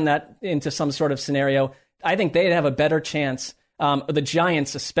to turn that into some sort of scenario, I think they'd have a better chance. The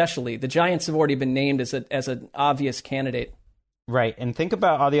Giants especially. The Giants have already been named as an obvious candidate. Right, and think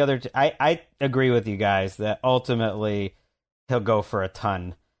about all the other... I agree with you guys that ultimately he'll go for a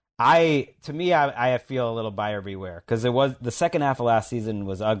ton. I feel a little buyer beware because it was the second half of last season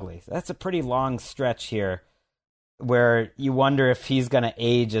was ugly. That's a pretty long stretch here where you wonder if he's going to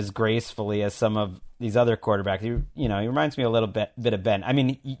age as gracefully as some of these other quarterbacks. He reminds me a little bit of Ben. I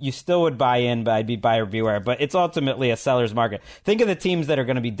mean, you still would buy in, but I'd be buyer beware. But it's ultimately a seller's market. Think of the teams that are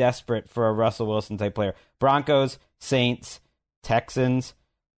going to be desperate for a Russell Wilson type player: Broncos, Saints, Texans,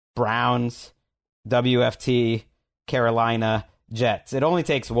 Browns, WFT, Carolina, Jets. It only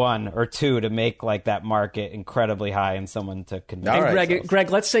takes one or two to make like that market incredibly high and someone to convince. Right, Greg,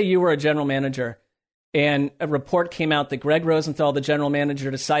 let's say you were a general manager and a report came out that Greg Rosenthal, the general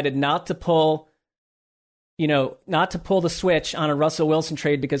manager, decided not to pull the switch on a Russell Wilson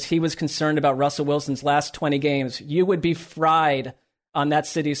trade because he was concerned about Russell Wilson's last 20 games. You would be fried on that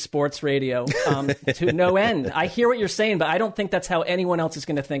city's sports radio to no end. I hear what you're saying, but I don't think that's how anyone else is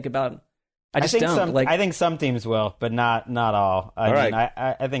going to think about it. I think some teams will, but not all.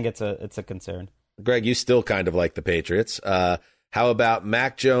 I think it's a concern. Greg, you still kind of like the Patriots. How about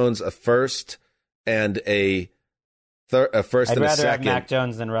Mac Jones, a first and a first and a second? I'd rather have Mac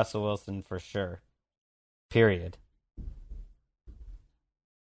Jones than Russell Wilson for sure. Period.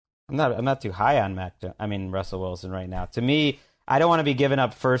 I'm not too high on Russell Wilson right now. To me, I don't want to be giving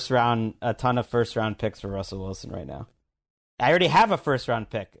up a ton of first round picks for Russell Wilson right now. I already have a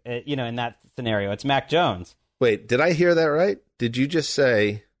first-round pick, in that scenario. It's Mac Jones. Wait, did I hear that right? Did you just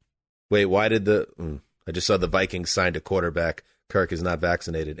say, wait, why did I just saw the Vikings signed a quarterback. Kirk is not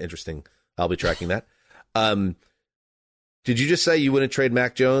vaccinated. Interesting. I'll be tracking that. Did you just say you wouldn't trade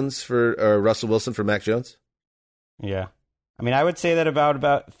Mac Jones for Russell Wilson for Mac Jones? Yeah. I mean, I would say that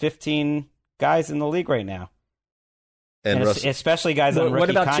about 15 guys in the league right now. And especially guys on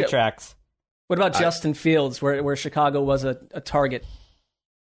rookie contracts. What about Justin Fields, where Chicago was a target?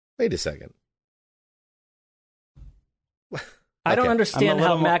 Wait a second. I don't understand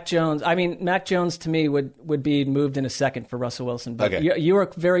how Mac Jones... I mean, Mac Jones, to me, would be moved in a second for Russell Wilson, but you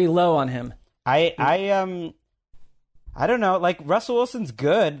are very low on him. I don't know. Like, Russell Wilson's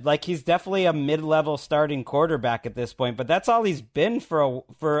good. Like, he's definitely a mid-level starting quarterback at this point, but that's all he's been for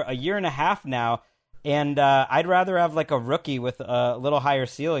a year and a half now. And I'd rather have like a rookie with a little higher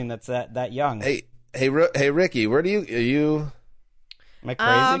ceiling that's that young. Hey, Ricky, where are you? Am I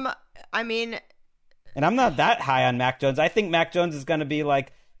crazy? I mean, and I'm not that high on Mac Jones. I think Mac Jones is going to be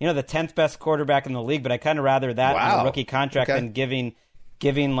like the 10th best quarterback in the league. But I kind of rather that in a rookie contract than giving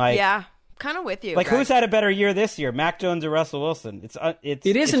like kind of with you. Like, Greg. Who's had a better year this year, Mac Jones or Russell Wilson? It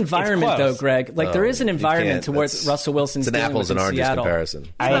is environment though, Greg. Like there is an environment to what Russell Wilson's doing. It's an apples and oranges Seattle. comparison.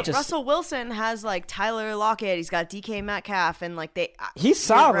 But Russell Wilson has like Tyler Lockett. He's got DK Metcalf, and like he's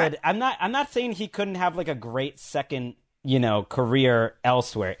solid. I'm not saying he couldn't have like a great second career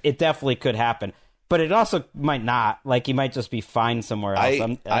elsewhere. It definitely could happen. But it also might not. Like, he might just be fine somewhere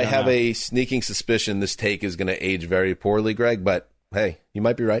else. I have a sneaking suspicion this take is going to age very poorly, Greg, but hey, you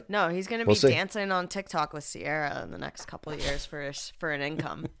might be right. No, he's going to be dancing on TikTok with Sierra in the next couple of years for an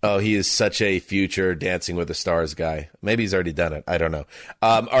income. Oh, he is such a future Dancing with the Stars guy. Maybe he's already done it. I don't know.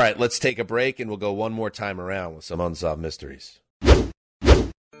 All right, let's take a break, and we'll go one more time around with some Unsolved Mysteries.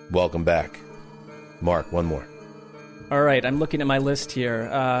 Welcome back. Mark, one more. All right, I'm looking at my list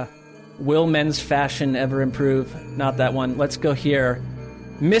here. Will men's fashion ever improve? Not that one. Let's go here.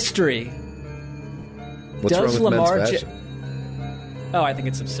 Mystery. What's wrong with men's fashion? I think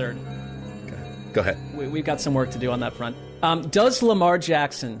it's absurd. Okay. Go ahead. We've got some work to do on that front. Does Lamar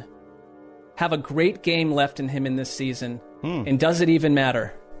Jackson have a great game left in him in this season? And does it even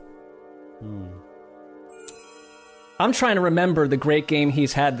matter? I'm trying to remember the great game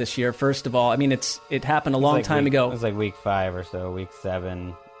he's had this year, first of all. I mean, it happened a long time ago. It was like week 5 or so, week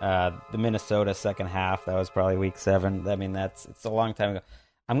 7. The Minnesota second half, that was probably week 7. I mean, it's a long time ago.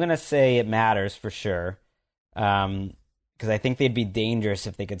 I'm going to say it matters for sure. Because I think they'd be dangerous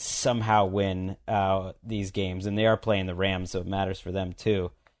if they could somehow win these games. And they are playing the Rams, so it matters for them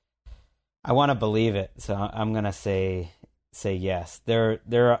too. I want to believe it, so I'm going to say yes.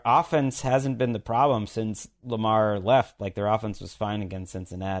 Their offense hasn't been the problem since Lamar left. Like, their offense was fine against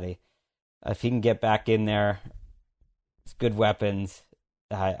Cincinnati. If he can get back in there, it's good weapons.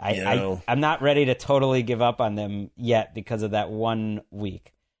 I'm not ready to totally give up on them yet because of that 1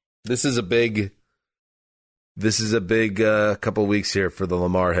 week. This is a big couple weeks here for the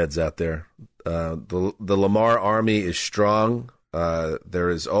Lamar heads out there. The Lamar army is strong. There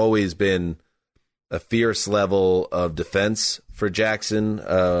has always been a fierce level of defense for Jackson.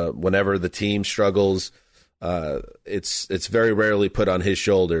 Whenever the team struggles, it's very rarely put on his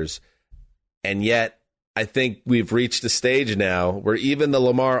shoulders. And yet, I think we've reached a stage now where even the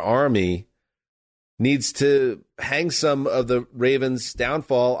Lamar army needs to hang some of the Ravens'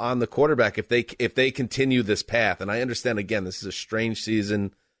 downfall on the quarterback if they continue this path. And I understand, again, this is a strange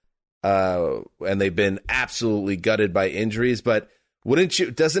season, and they've been absolutely gutted by injuries. But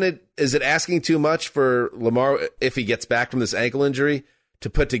is it asking too much for Lamar, if he gets back from this ankle injury, to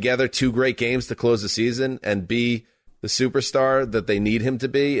put together 2 great games to close the season and be the superstar that they need him to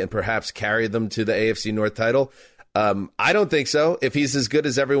be and perhaps carry them to the AFC North title? I don't think so. If he's as good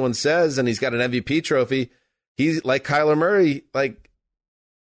as everyone says and he's got an MVP trophy, he's like Kyler Murray, like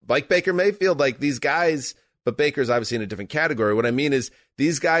Baker Mayfield, like these guys, but Baker's obviously in a different category. What I mean is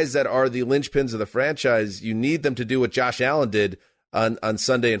these guys that are the linchpins of the franchise, you need them to do what Josh Allen did on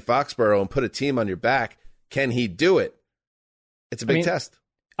Sunday in Foxborough and put a team on your back. Can he do it? It's a big test.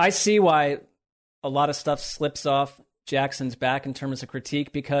 I see why a lot of stuff slips off Jackson's back in terms of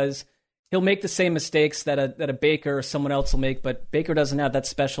critique, because he'll make the same mistakes that a Baker or someone else will make, but Baker doesn't have that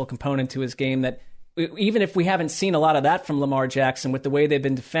special component to his game that, even if we haven't seen a lot of that from Lamar Jackson with the way they've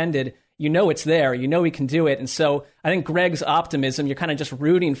been defended, it's there. He can do it. And so I think Greg's optimism, you're kind of just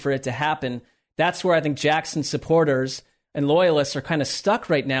rooting for it to happen. That's where I think Jackson supporters and loyalists are kind of stuck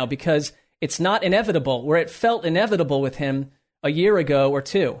right now, because it's not inevitable, where it felt inevitable with him a year ago or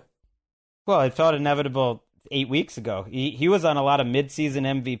 2. Well, it felt inevitable 8 weeks ago. He was on a lot of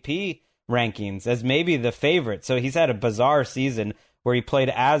midseason MVP rankings as maybe the favorite. So he's had a bizarre season where he played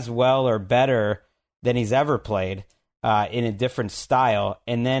as well or better than he's ever played in a different style.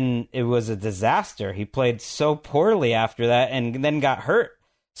 And then it was a disaster. He played so poorly after that and then got hurt.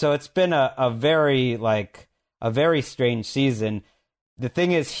 So it's been a very strange season. The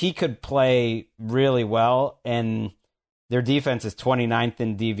thing is, he could play really well, and their defense is 29th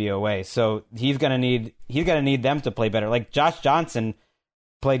in DVOA. So he's gonna need them to play better. Like Josh Johnson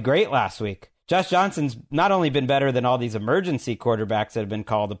played great last week. Josh Johnson's not only been better than all these emergency quarterbacks that have been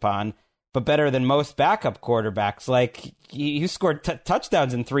called upon, but better than most backup quarterbacks. Like he scored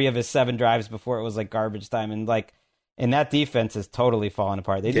touchdowns in 3 of his 7 drives before it was like garbage time, and that defense is totally falling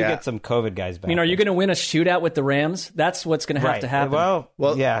apart. They do get some COVID guys back. Are you going to win a shootout with the Rams? That's what's going to have to happen.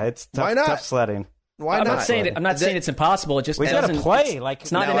 Well, yeah, it's tough sledding. Why not? I'm not saying it's impossible. It just we got to play.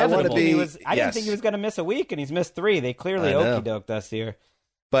 It's not inevitable. I didn't think he was going to miss a week, and he's missed 3. They clearly okey-doked us here.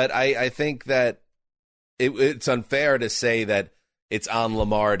 But I think that it's unfair to say that it's on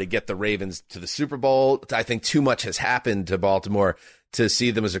Lamar to get the Ravens to the Super Bowl. I think too much has happened to Baltimore to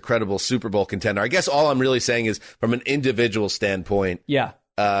see them as a credible Super Bowl contender. I guess all I'm really saying is, from an individual standpoint,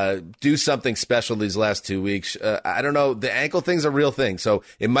 do something special these last 2 weeks. I don't know. The ankle thing's a real thing. So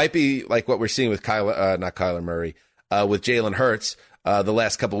it might be like what we're seeing with not Kyler Murray, with Jalen Hurts. The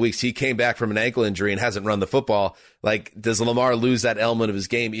last couple of weeks, he came back from an ankle injury and hasn't run the football. Like, does Lamar lose that element of his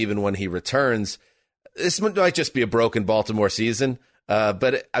game even when he returns? This might just be a broken Baltimore season.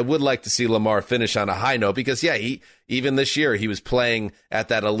 But I would like to see Lamar finish on a high note, because, even this year he was playing at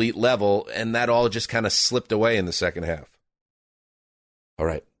that elite level, and that all just kind of slipped away in the second half. All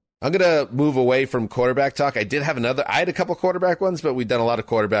right. I'm going to move away from quarterback talk. I had a couple quarterback ones, but we've done a lot of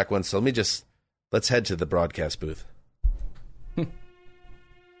quarterback ones. So let's head to the broadcast booth.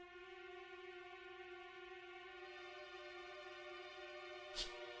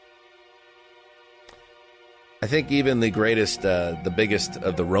 I think even the greatest, the biggest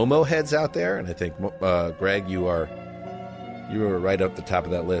of the Romo heads out there, and I think, Greg, you were right up the top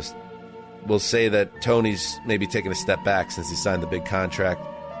of that list, will say that Tony's maybe taking a step back since he signed the big contract.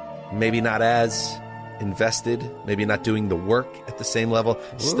 Maybe not as invested, maybe not doing the work at the same level.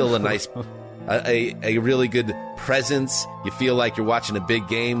 Still a nice, a really good presence. You feel like you're watching a big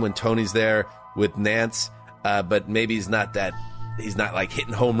game when Tony's there with Nance, but maybe he's not like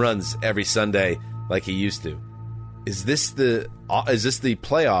hitting home runs every Sunday like he used to. Is this the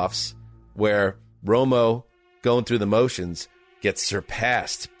playoffs where Romo, going through the motions, gets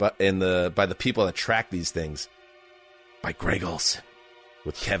surpassed by the people that track these things, by Greg Olsen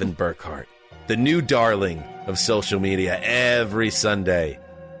with Kevin Burkhardt, the new darling of social media every Sunday,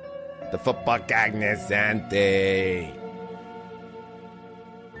 the football cognoscente,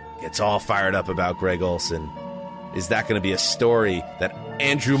 gets all fired up about Greg Olsen? Is that going to be a story that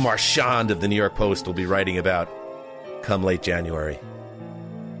Andrew Marchand of the New York Post will be writing about come late January?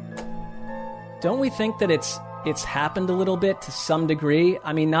 don't we think that it's happened a little bit to some degree?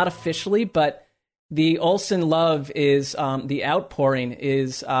 I mean, not officially, but the Olsen love is the outpouring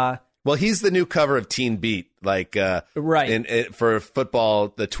is. Well, he's the new cover of Teen Beat, like right for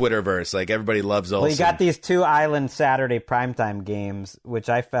football, the Twitterverse. Like everybody loves Olsen. Well, you got these 2 island Saturday primetime games, which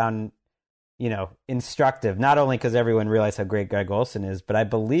I found, instructive. Not only because everyone realized how great Greg Olsen is, but I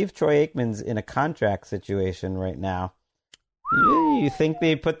believe Troy Aikman's in a contract situation right now. You think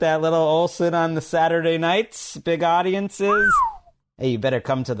they put that little Olsen on the Saturday nights, big audiences? Hey, you better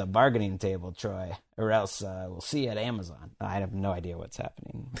come to the bargaining table, Troy, or else we'll see you at Amazon. I have no idea what's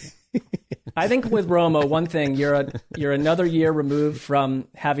happening. I think with Romo, one thing, you're another year removed from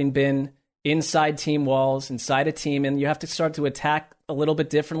having been inside team walls, inside a team, and you have to start to attack a little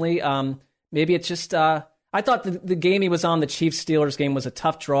bit differently. Maybe it's just I thought the game he was on, the Chiefs-Steelers game, was a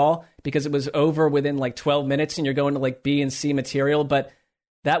tough draw because it was over within like 12 minutes and you're going to like B and C material, but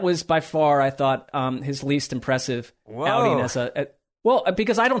that was by far, I thought, his least impressive outing as well,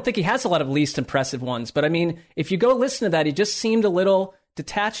 because I don't think he has a lot of least impressive ones. But I mean, if you go listen to that, he just seemed a little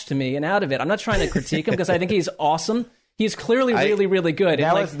detached to me and out of it. I'm not trying to critique him because I think he's awesome. He's clearly really, really good.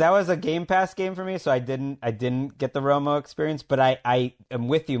 That was a Game Pass game for me, so I didn't get the Romo experience. But I am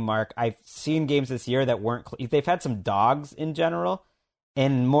with you, Mark. I've seen games this year that weren't. They've had some dogs in general,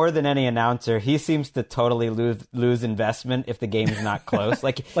 and more than any announcer, he seems to totally lose investment if the game's not close.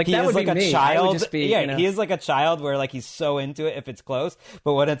 Like he that is would like be a me. child. Be, he is like a child where like he's so into it if it's close,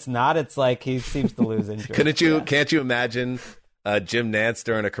 but when it's not, it's like he seems to lose interest. Can't you imagine Jim Nantz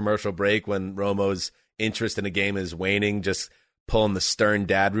during a commercial break when Romo's interest in a game is waning, just pulling the stern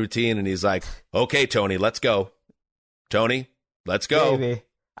dad routine, and he's like, "Okay, Tony, let's go. Tony, let's go." Maybe.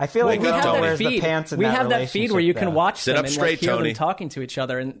 I feel like Romo wears the pants in we that have that feed where you can watch Sit them up and straight, hear Tony. them talking to each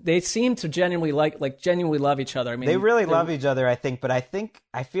other, and they seem to genuinely genuinely love each other. I mean, they really love each other, I think. But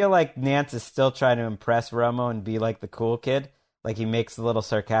I feel like Nance is still trying to impress Romo and be like the cool kid. Like he makes the little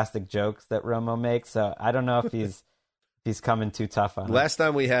sarcastic jokes that Romo makes. So I don't know if he's coming too tough on him. Last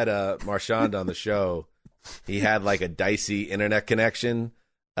time we had Marchand on the show, he had like a dicey internet connection,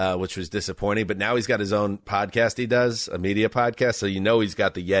 which was disappointing. But now he's got his own podcast he does, a media podcast. So he's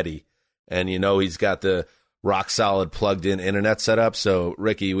got the Yeti, and he's got the rock solid plugged in internet setup. So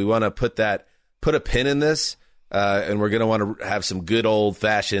Ricky, we want to put a pin in this, and we're going to want to have some good old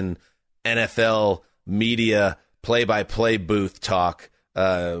fashioned NFL media play-by-play booth talk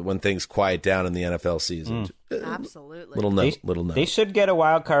when things quiet down in the NFL season. Absolutely. Little note. They should get a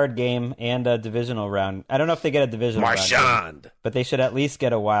wild card game and a divisional round. I don't know if they get a divisional round game, but they should at least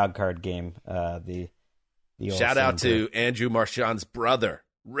get a wild card game. The shout out to Andrew Marchand's brother,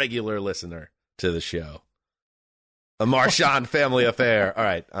 regular listener to the show. A Marchand family affair. All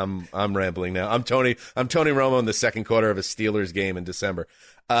right, I'm rambling now. I'm Tony Romo in the second quarter of a Steelers game in December.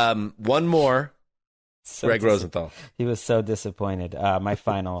 One more. Greg Rosenthal. He was so disappointed. My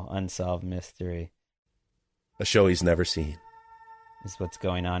final unsolved mystery. A show he's never seen. Is what's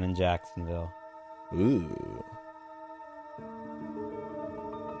going on in Jacksonville. Ooh.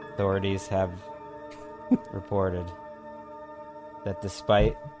 Authorities have reported that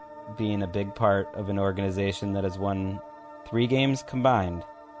despite being a big part of an organization that has won 3 games combined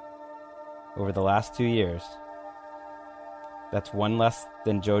over the last 2 years, that's one less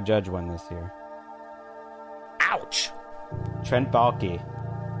than Joe Judge won this year. Ouch! Trent Baalke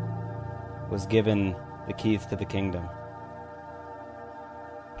was given the keys to the kingdom.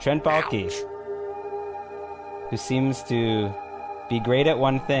 Trent Baalke, who seems to be great at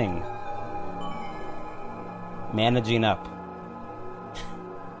one thing, managing up.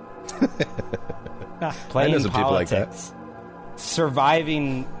 Playing politics.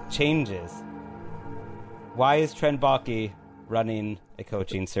 Surviving changes. Why is Trent Baalke running a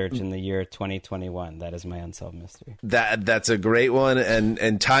coaching search in the year 2021? That is my unsolved mystery. That's a great one,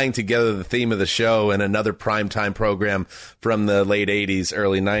 and tying together the theme of the show and another primetime program from the late 80s,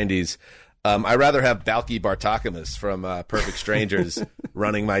 early 90s. I'd rather have Balky Bartakamus from Perfect Strangers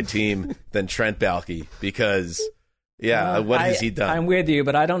running my team than Trent Baalke because, what has he done? I'm with you,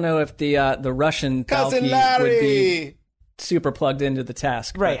 but I don't know if the Russian Cousin Baalke Larry would be super plugged into the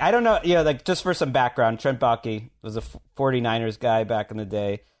task. Right. I don't know. Like just for some background, Trent Baalke was a 49ers guy back in the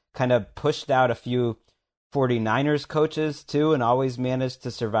day, kind of pushed out a few 49ers coaches too, and always managed to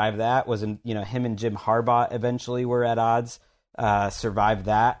survive that. Him and Jim Harbaugh eventually were at odds, survived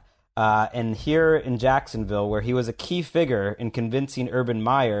that. And here in Jacksonville, where he was a key figure in convincing Urban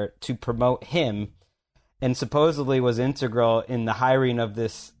Meyer to promote him, and supposedly was integral in the hiring of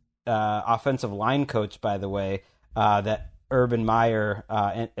this offensive line coach, by the way, that Urban Meyer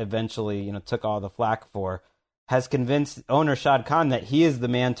eventually took all the flack for, has convinced owner Shad Khan that he is the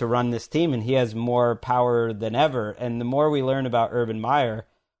man to run this team and he has more power than ever. And the more we learn about Urban Meyer,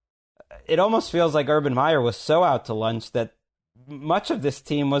 it almost feels like Urban Meyer was so out to lunch that much of this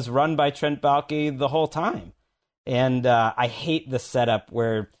team was run by Trent Baalke the whole time. And I hate the setup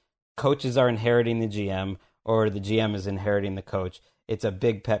where coaches are inheriting the GM or the GM is inheriting the coach. It's a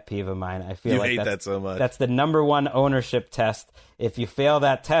big pet peeve of mine. I feel like that so much. That's the number one ownership test. If you fail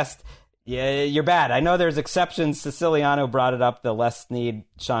that test, yeah, you're bad. I know there's exceptions. Siciliano brought it up, the Les Snead,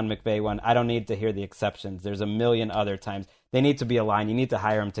 Sean McVay one. I don't need to hear the exceptions. There's a million other times. They need to be aligned. You need to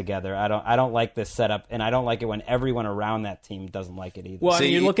hire them together. I don't like this setup, and I don't like it when everyone around that team doesn't like it either. Well, I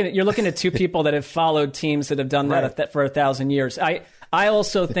mean, you're looking at two people that have followed teams that have done that for 1,000 years. I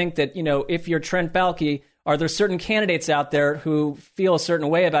also think that, if you're Trent Baalke, are there certain candidates out there who feel a certain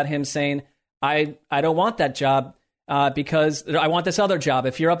way about him saying, I don't want that job because I want this other job?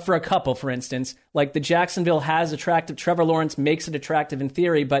 If you're up for a couple, for instance, like the Jacksonville has attractive, Trevor Lawrence makes it attractive in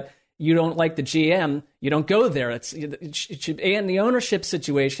theory, but you don't like the GM, you don't go there. And the ownership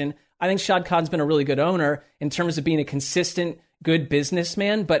situation, I think Shad Khan's been a really good owner in terms of being a consistent, good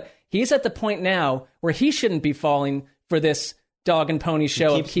businessman, but he's at the point now where he shouldn't be falling for this dog and pony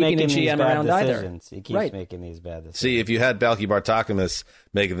show of keeping a GM around either. He keeps making these bad decisions. See, if you had Balky Bartokomous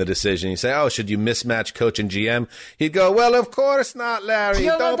making the decision, you say, "Oh, should you mismatch coach and GM?" He'd go, "Well, of course not, Larry.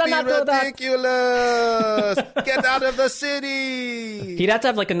 Don't be ridiculous. Get out of the city." He'd have to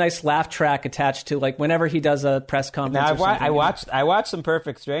have like a nice laugh track attached to like whenever he does a press conference. Now, I watched some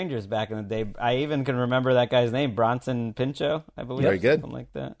Perfect Strangers back in the day. I even can remember that guy's name, Bronson Pinchot, I believe. Very good. Something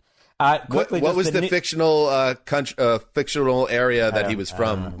like that. Quickly, what was the fictional area that he was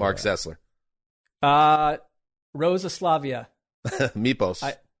from, Mark Sessler? Rosaslavia.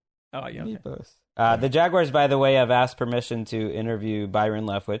 Mipos. Mipos. The Jaguars, by the way, have asked permission to interview Byron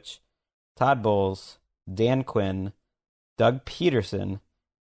Leftwich, Todd Bowles, Dan Quinn, Doug Peterson,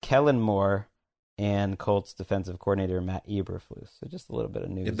 Kellen Moore, and Colts defensive coordinator Matt Eberflus. So just a little bit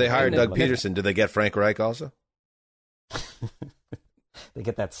of news. If they hired Doug Peterson, did they get Frank Reich also? They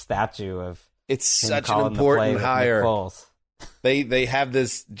get that statue of. It's such an important hire. They have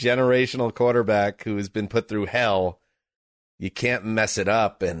this generational quarterback who has been put through hell. You can't mess it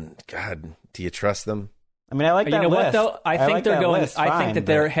up. And God, do you trust them? I mean, I like that list. What though? I think they're going. I think that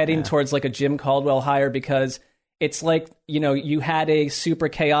they're heading towards like a Jim Caldwell hire because it's like you had a super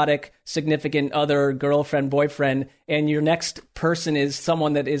chaotic significant other, girlfriend, boyfriend, and your next person is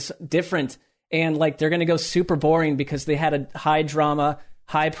someone that is different. And like they're going to go super boring because they had a high drama,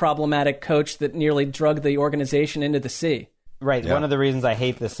 high problematic coach that nearly drug the organization into the sea. Right. Yeah. One of the reasons I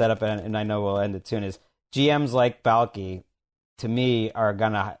hate this setup, and I know we'll end it soon, is GMs like Baalke, to me, are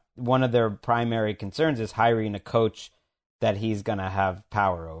going to, one of their primary concerns is hiring a coach that he's going to have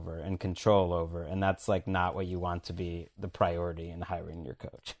power over and control over. And that's like not what you want to be the priority in hiring your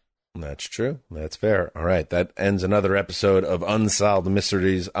coach. That's true. That's fair. All right. That ends another episode of Unsolved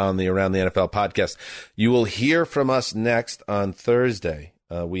Mysteries on the Around the NFL podcast. You will hear from us next on Thursday.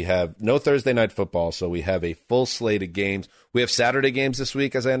 We have no Thursday night football, so we have a full slate of games. We have Saturday games this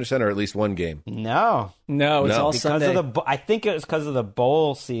week, as I understand, or at least one game. No, it's all Sunday. I think it was because of the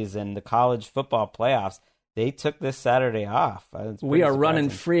bowl season, the college football playoffs. They took this Saturday off. We are running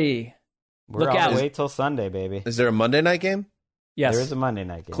free. Look out. Wait till Sunday, baby. Is there a Monday night game? Yes. There is a Monday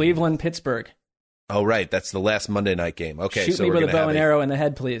night game. Cleveland, Pittsburgh. Oh, right. That's the last Monday night game. Okay, Shoot me with a bow and arrow in the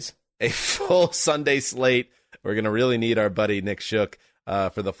head, please. A full Sunday slate. We're going to really need our buddy Nick Shook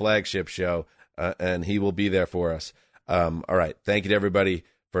for the flagship show, and he will be there for us. All right. Thank you to everybody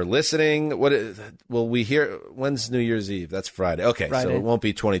for listening. Will we hear? When's New Year's Eve? That's Friday. Okay, Friday. So it won't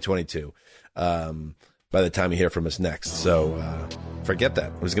be 2022 by the time you hear from us next. So forget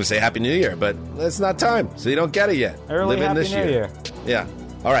that. I was going to say Happy New Year, but it's not time, so you don't get it yet. Early Happy New Year. Yeah.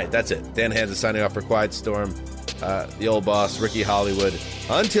 All right, that's it. Dan Hands is signing off for Quiet Storm. The old boss, Ricky Hollywood.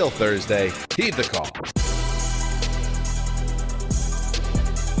 Until Thursday, heed the call.